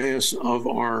biomass of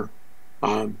our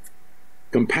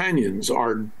companions,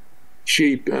 our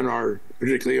sheep and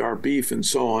particularly our beef and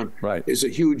so on, right, is a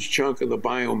huge chunk of the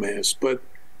biomass. But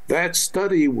that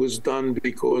study was done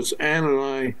because Ann and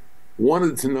I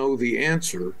wanted to know the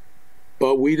answer,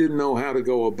 but we didn't know how to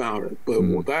go about it.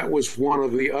 But that was one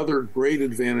of the other great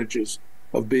advantages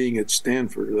of being at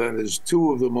Stanford. That is,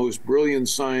 two of the most brilliant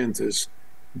scientists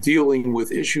dealing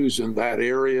with issues in that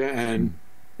area and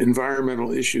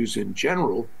environmental issues in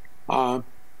general are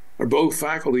both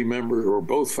faculty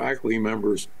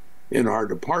members in our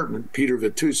department, Peter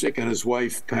Vitusik and his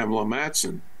wife, Pamela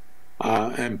Matson,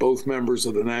 and both members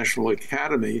of the National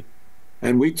Academy.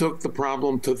 And we took the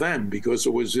problem to them because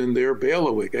it was in their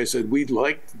bailiwick. I said, we'd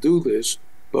like to do this,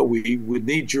 but we would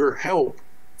need your help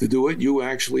to do it. You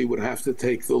actually would have to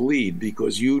take the lead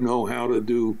because you know how to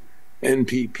do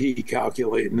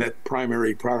NPP net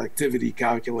primary productivity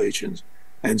calculations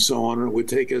and so on. And it would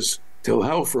take us till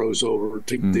hell froze over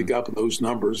to dig up those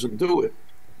numbers and do it.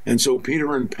 And so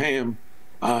Peter and Pam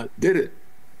did it.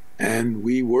 And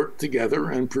we worked together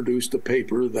and produced a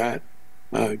paper that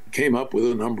came up with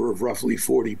a number of roughly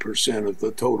 40% of the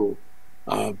total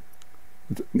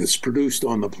that's produced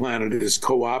on the planet is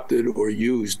co-opted or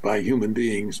used by human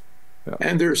beings. Yeah.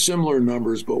 And there are similar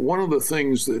numbers, but one of the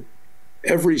things that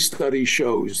every study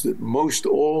shows that most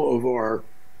all of our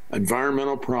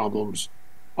environmental problems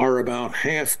are about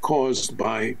half caused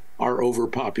by our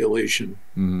overpopulation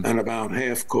and about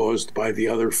half caused by the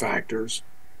other factors.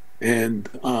 And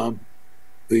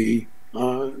the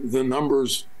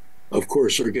numbers, of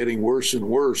course, are getting worse and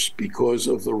worse because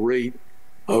of the rate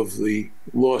of the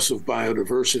loss of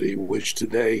biodiversity, which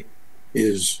today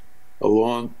is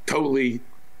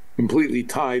completely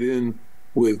tied in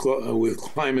with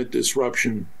climate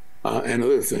disruption and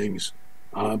other things,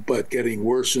 but getting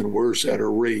worse and worse at a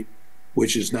rate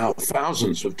which is now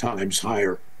thousands of times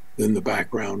higher than the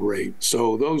background rate.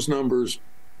 So those numbers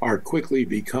are quickly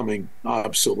becoming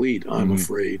obsolete, I'm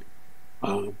afraid.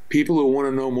 People who want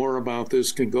to know more about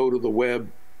this can go to the web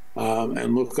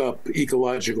and look up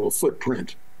ecological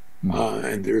footprint,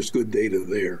 and there's good data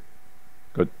there.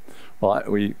 Good. Well,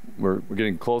 we're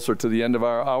getting closer to the end of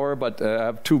our hour, but I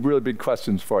have two really big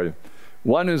questions for you.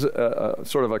 One is a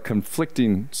sort of a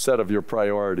conflicting set of your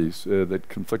priorities that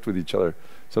conflict with each other.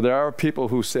 So there are people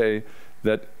who say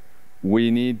that what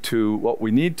we need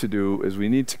to do is we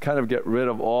need to kind of get rid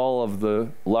of all of the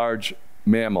large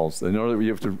mammals. In order that you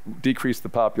have to decrease the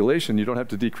population, you don't have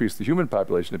to decrease the human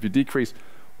population. If you decrease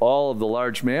all of the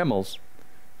large mammals,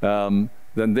 then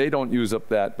they don't use up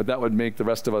that, but that would make the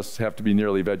rest of us have to be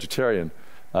nearly vegetarian.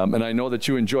 And I know that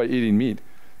you enjoy eating meat,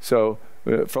 so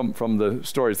from the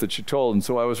stories that you told. And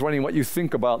so I was wondering what you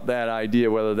think about that idea,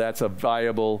 whether that's a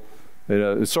viable,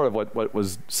 it's sort of what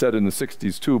was said in the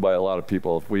 60s too by a lot of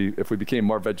people. If we became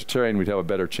more vegetarian, we'd have a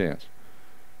better chance.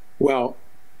 Well,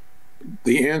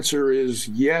 the answer is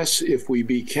yes. If we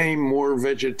became more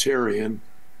vegetarian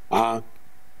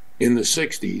in the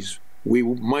 60s, we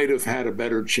might have had a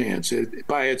better chance.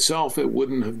 By itself, it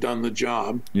wouldn't have done the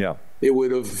job. Yeah. It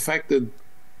would have affected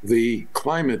the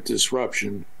climate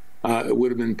disruption. It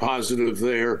would have been positive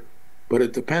there, but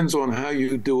it depends on how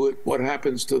you do it, what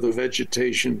happens to the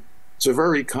vegetation. It's a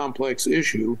very complex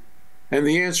issue. And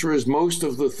the answer is most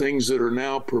of the things that are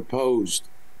now proposed,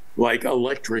 like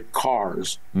electric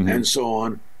cars and so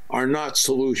on, are not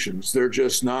solutions. They're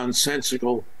just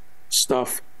nonsensical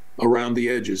stuff around the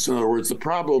edges. In other words, the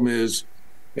problem is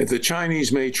that the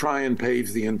Chinese may try and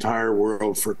pave the entire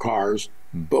world for cars,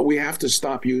 but we have to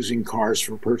stop using cars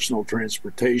for personal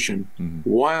transportation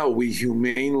while we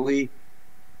humanely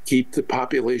keep the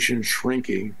population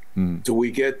shrinking till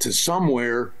we get to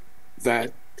somewhere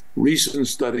that recent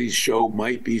studies show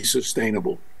might be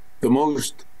sustainable. The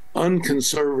most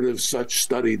unconservative such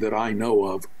study that I know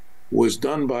of was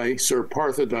done by Sir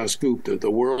Partha Dasgupta,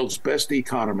 the world's best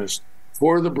economist,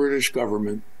 for the British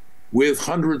government, with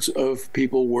hundreds of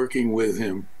people working with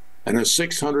him, and a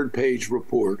 600-page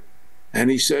report. And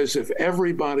he says if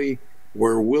everybody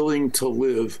were willing to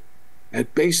live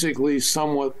at basically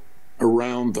somewhat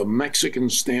around the Mexican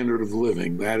standard of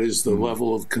living, that is the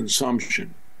level of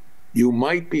consumption, you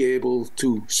might be able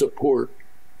to support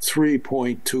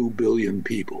 3.2 billion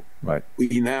people. Right.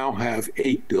 We now have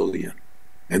 8 billion.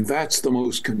 And that's the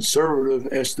most conservative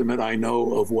estimate I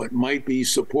know of what might be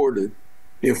supported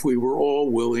if we were all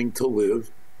willing to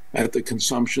live at the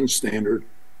consumption standard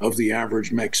of the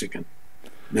average Mexican.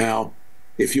 Now,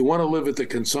 if you want to live at the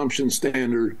consumption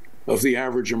standard of the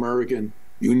average American,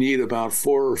 you need about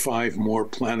 4 or 5 more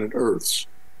planet Earths,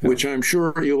 which I'm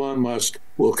sure Elon Musk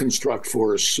will construct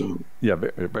for us soon. Yeah,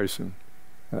 very, very soon.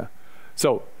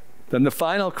 So then the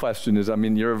final question is, I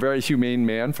mean, you're a very humane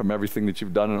man from everything that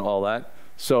you've done and all that.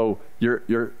 So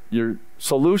your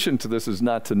solution to this is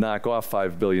not to knock off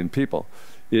 5 billion people.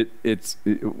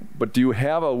 But do you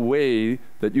have a way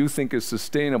that you think is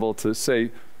sustainable to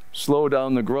say, slow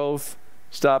down the growth,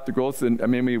 stop the growth? And I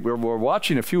mean, we're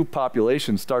watching a few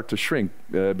populations start to shrink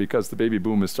because the baby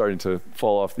boom is starting to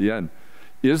fall off the end.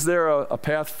 Is there a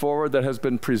path forward that has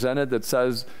been presented that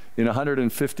says in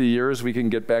 150 years we can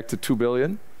get back to 2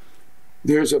 billion?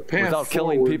 There's a path without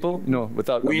killing forward. people? No,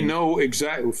 without. We know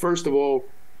exactly. First of all,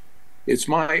 it's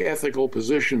my ethical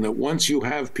position that once you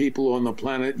have people on the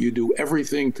planet, you do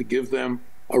everything to give them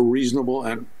a reasonable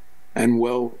and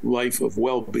life of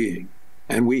well-being.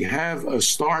 And we have a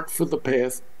start for the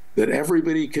path that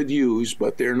everybody could use,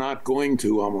 but they're not going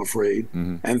to, I'm afraid.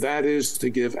 And that is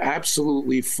to give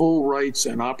absolutely full rights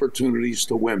and opportunities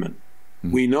to women.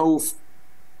 We know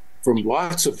from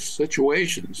lots of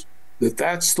situations that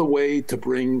that's the way to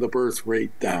bring the birth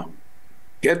rate down.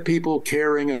 Get people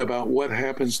caring about what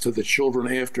happens to the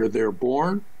children after they're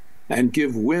born, and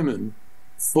give women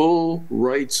full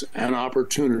rights and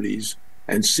opportunities,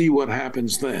 and see what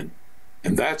happens then.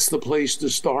 And that's the place to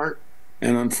start.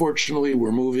 And unfortunately,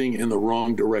 we're moving in the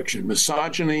wrong direction.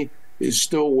 Misogyny is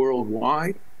still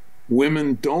worldwide.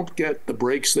 Women don't get the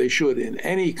breaks they should in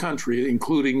any country,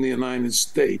 including the United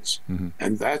States.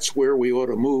 And that's where we ought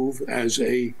to move as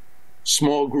a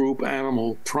small group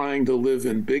animal trying to live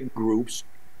in big groups.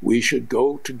 We should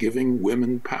go to giving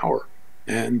women power,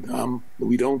 and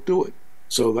we don't do it.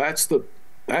 So that's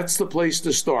the place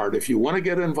to start. If you want to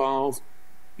get involved,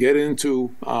 get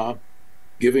into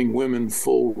giving women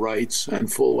full rights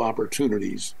and full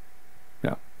opportunities.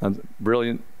 Yeah, that's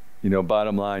brilliant.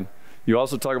 Bottom line. You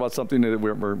also talk about something that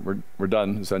we're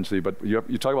done essentially, but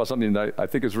you talk about something that I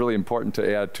think is really important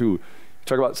to add too. You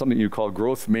talk about something you call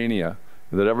growth mania,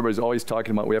 that everybody's always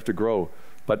talking about. We have to grow,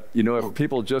 but if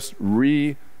people just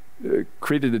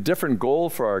created a different goal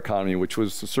for our economy, which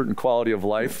was a certain quality of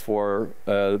life for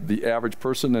the average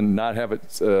person, and not have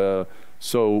it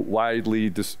so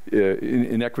widely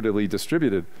inequitably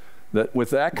distributed, that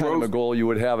with that kind of a goal, you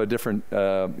would have a different,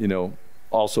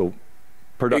 also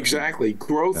Exactly.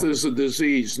 Growth is a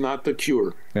disease, not the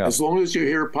cure. Yeah. As long as you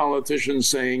hear politicians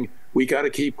saying, we got to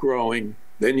keep growing,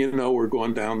 then you know we're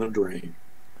going down the drain.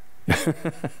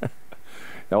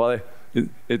 Well,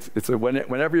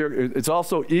 whenever it's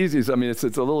also easy. I mean, it's a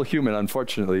little human,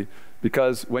 unfortunately,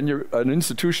 because when an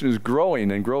institution is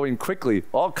growing and growing quickly,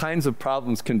 all kinds of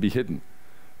problems can be hidden,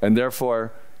 and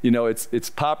therefore, it's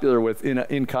popular with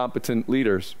incompetent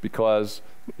leaders because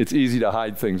it's easy to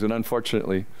hide things, and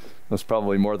unfortunately, that's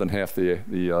probably more than half the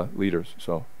leaders.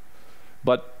 So,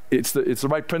 but it's the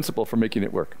right principle for making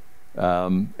it work.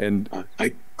 And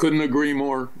I couldn't agree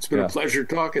more. It's been a pleasure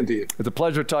talking to you. It's a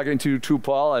pleasure talking to you too,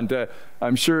 Paul. And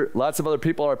I'm sure lots of other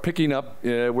people are picking up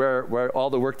where all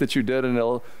the work that you did, and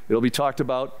it'll be talked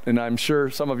about. And I'm sure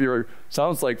some of your,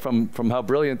 sounds like from how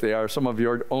brilliant they are, some of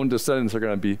your own descendants are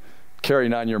going to be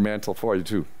carrying on your mantle for you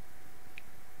too.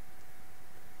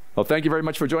 Well, thank you very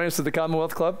much for joining us at the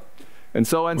Commonwealth Club. And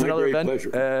so ends another event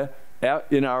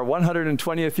in our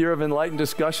 120th year of Enlightened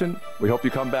Discussion. We hope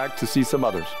you come back to see some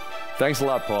others. Thanks a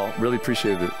lot, Paul. Really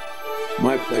appreciated it.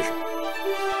 My pleasure.